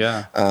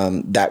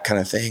 that kind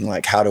of thing.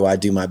 Like, how do I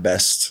do my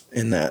best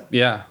in that?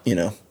 Yeah.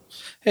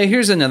 Hey,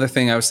 here's another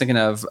thing I was thinking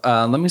of.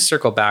 Let me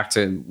circle back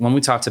to when we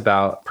talked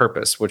about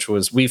purpose, which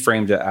was, we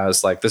framed it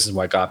as like, this is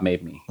why God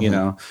made me, you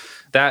know?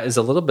 That is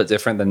a little bit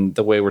different than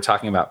the way we're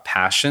talking about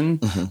passion.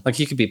 Like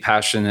you could be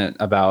passionate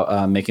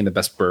about making the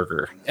best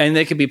burger, and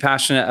they could be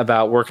passionate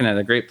about working at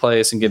a great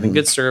place and giving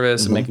good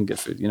service and making good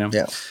food, you know?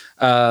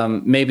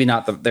 Maybe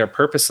not their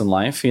purpose in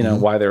life, you know,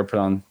 why they were put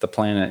on the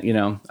planet, you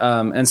know?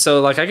 And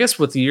so like, I guess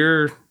with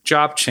your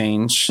job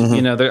change,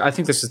 you know, I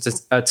think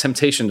there's a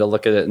temptation to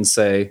look at it and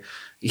say,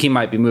 he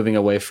might be moving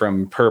away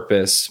from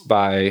purpose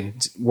by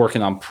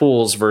working on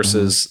pools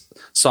versus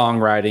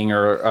songwriting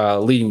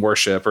or leading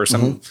worship or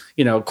some,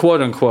 you know,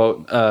 quote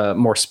unquote,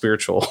 more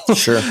spiritual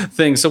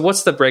thing. So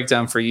what's the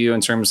breakdown for you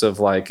in terms of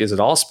like, is it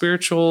all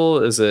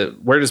spiritual?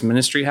 Where does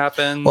ministry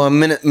happen? Well,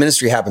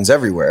 ministry happens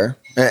everywhere.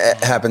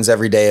 It happens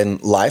every day in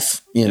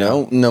life, you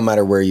know, no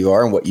matter where you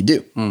are and what you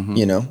do.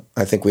 You know,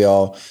 I think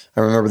I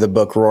remember the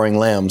book Roaring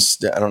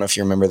Lambs. I don't know if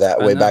you remember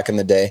that way back in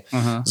the day.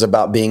 It was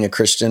about being a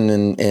Christian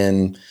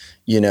and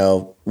you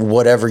know,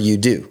 whatever you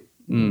do,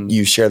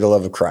 you share the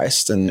love of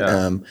Christ.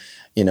 And,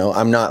 you know,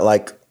 I'm not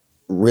like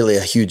really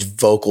a huge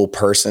vocal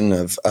person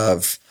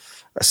of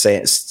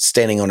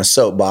standing on a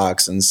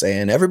soapbox and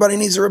saying, everybody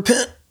needs to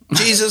repent.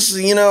 Jesus,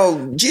 you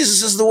know,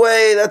 Jesus is the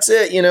way. That's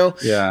it. You know,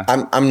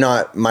 I'm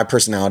not, my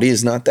personality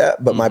is not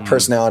that, but my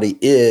personality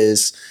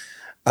is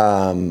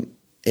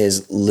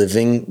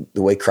living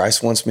the way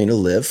Christ wants me to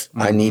live.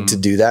 I need to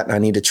do that. And I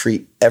need to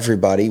treat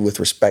everybody with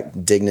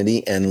respect,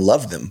 dignity, and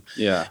love them.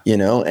 You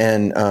know,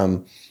 and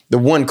the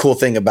one cool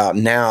thing about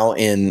now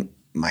in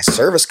my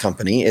service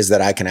company is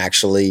that I can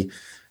actually,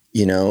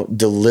 you know,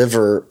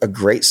 deliver a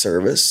great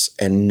service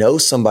and know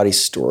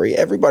somebody's story.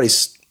 Everybody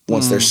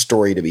wants their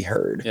story to be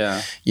heard,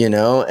 you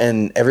know,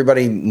 and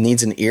everybody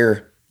needs an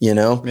ear, you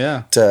know,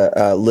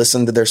 to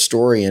listen to their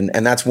story.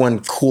 And that's one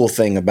cool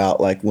thing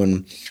about like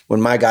when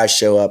my guys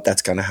show up,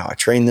 that's kind of how I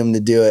train them to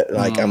do it.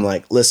 Like, I'm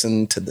like,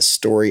 listen to the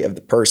story of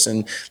the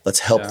person. Let's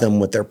help them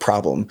with their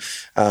problem.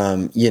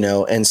 You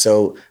know, and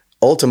so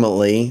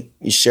ultimately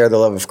you share the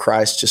love of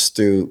Christ just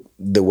through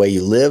the way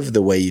you live,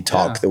 the way you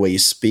talk, the way you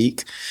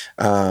speak.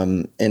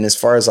 And as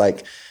far as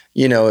like,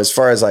 you know, as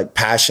far as like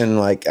passion,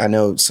 like I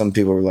know some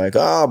people are like,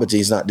 oh, but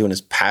he's not doing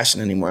his passion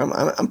anymore.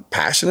 I'm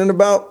passionate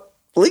about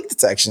leak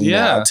detection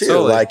now too.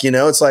 Totally. Like, you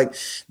know, it's like,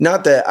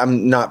 not that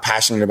I'm not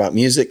passionate about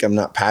music. I'm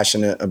not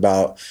passionate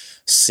about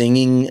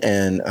singing.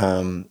 And,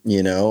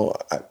 you know,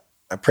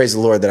 I praise the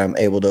Lord that I'm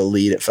able to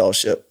lead at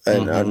Fellowship,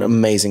 an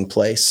amazing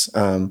place.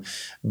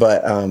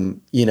 But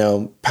you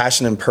know,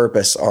 passion and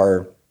purpose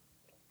are,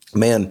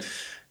 man,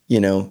 you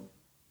know,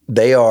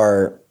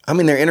 they're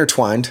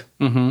intertwined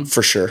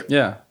for sure.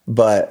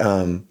 But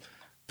I'm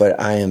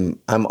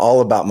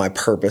all about my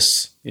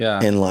purpose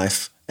in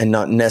life and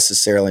not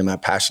necessarily my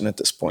passion at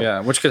this point.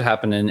 Yeah. Which could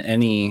happen in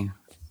any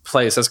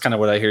place. That's kind of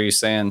what I hear you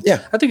saying.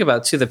 Yeah. I think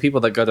about too, the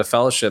people that go to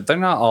Fellowship, they're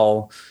not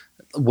all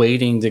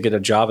waiting to get a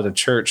job at a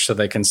church so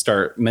they can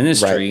start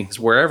ministry. Right.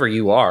 Wherever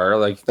you are,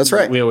 like that's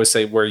right. We always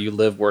say where you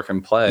live, work,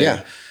 and play.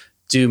 Yeah.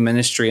 Do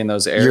ministry in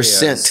those areas. You're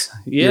sent.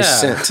 Yeah. You're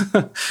sent.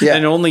 Yeah.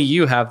 And only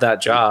you have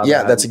that job.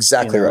 Yeah, that's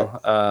exactly right.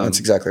 That's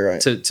exactly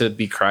right. To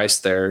be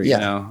Christ there, you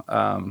know.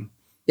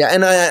 Yeah,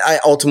 and I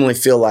ultimately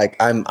feel like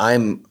I'm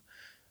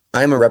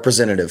a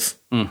representative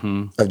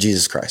of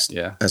Jesus Christ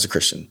as a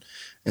Christian.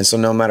 And so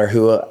no matter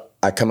who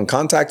I come in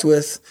contact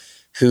with,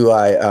 who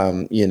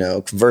I, you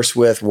know, converse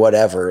with,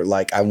 whatever,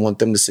 like I want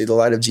them to see the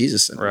light of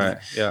Jesus in me,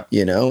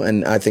 you know,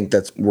 and I think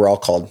that we're all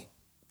called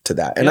to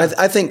that. And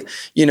I think,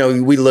 you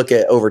know, we look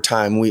at over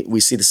time, we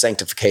see the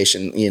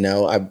sanctification, you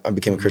know, I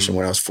became a Christian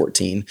when I was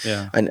 14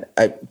 and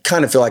I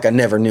kind of feel like I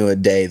never knew a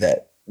day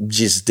that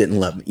Jesus didn't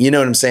love me. You know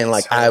what I'm saying?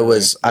 Like I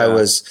was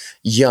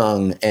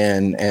young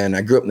and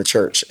I grew up in the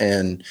church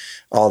and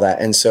all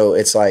that. And so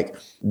it's like,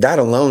 that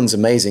alone's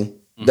amazing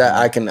that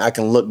I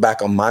can look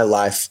back on my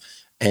life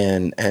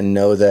and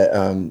know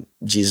that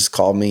Jesus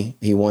called me.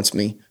 He wants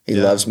me. He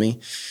loves me.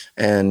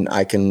 And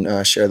I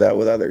can share that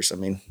with others. I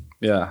mean,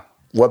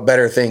 what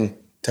better thing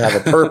to have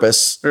a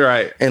purpose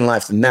in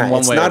life than that?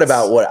 It's not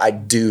about what I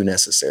do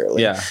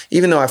necessarily.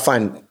 Even though I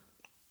find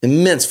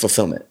immense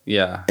fulfillment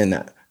in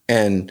that.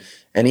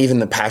 And even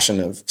the passion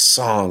of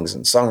songs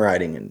and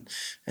songwriting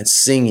and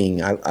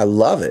singing, I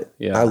love it.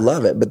 I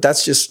love it. But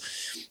that's just,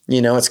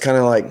 you know, it's kind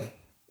of like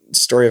the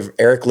story of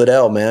Eric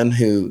Liddell, man,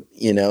 who,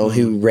 you know,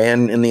 who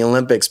ran in the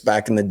Olympics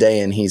back in the day.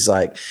 And he's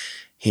like,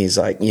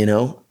 you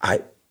know,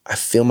 I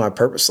feel my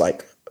purpose.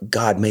 Like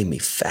God made me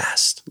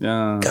fast.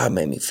 God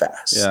made me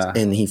fast.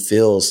 And he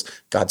feels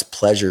God's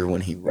pleasure when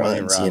he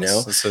runs, you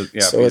know? So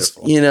it's,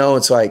 you know,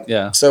 it's like,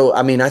 so,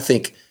 I mean, I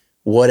think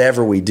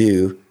whatever we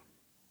do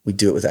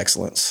it with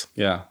excellence.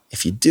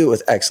 If you do it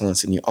with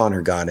excellence and you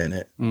honor God in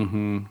it,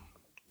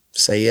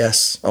 say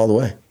yes all the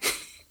way.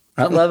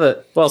 I love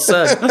it. Well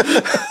said.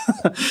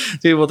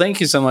 Dude, well, thank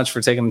you so much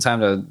for taking the time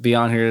to be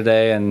on here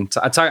today. And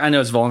I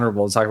know it's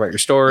vulnerable to talk about your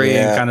story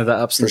and kind of the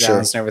ups and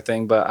downs and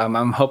everything, but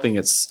I'm hoping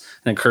it's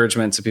an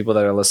encouragement to people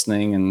that are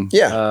listening and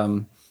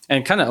kind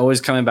of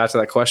always coming back to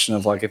that question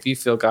of like, if you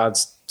feel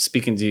God's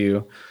speaking to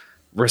you,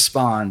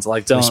 respond.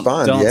 Like don't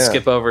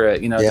skip over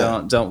it.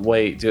 Don't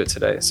wait. Do it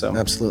today. So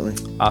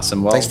absolutely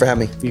awesome. Well, thanks for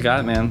having me. You got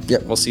it, man.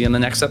 Yep. We'll see you in the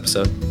next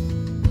episode.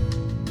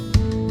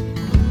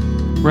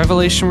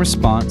 Revelation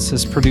Response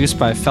is produced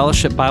by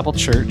Fellowship Bible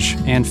Church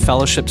and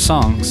Fellowship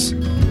Songs.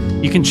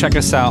 You can check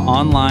us out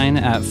online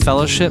at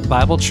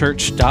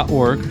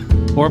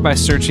fellowshipbiblechurch.org or by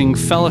searching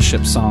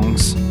Fellowship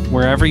Songs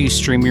wherever you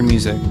stream your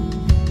music.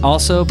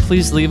 Also,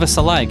 please leave us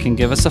a like and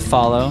give us a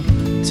follow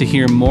to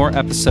hear more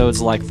episodes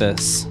like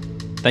this.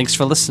 Thanks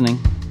for listening.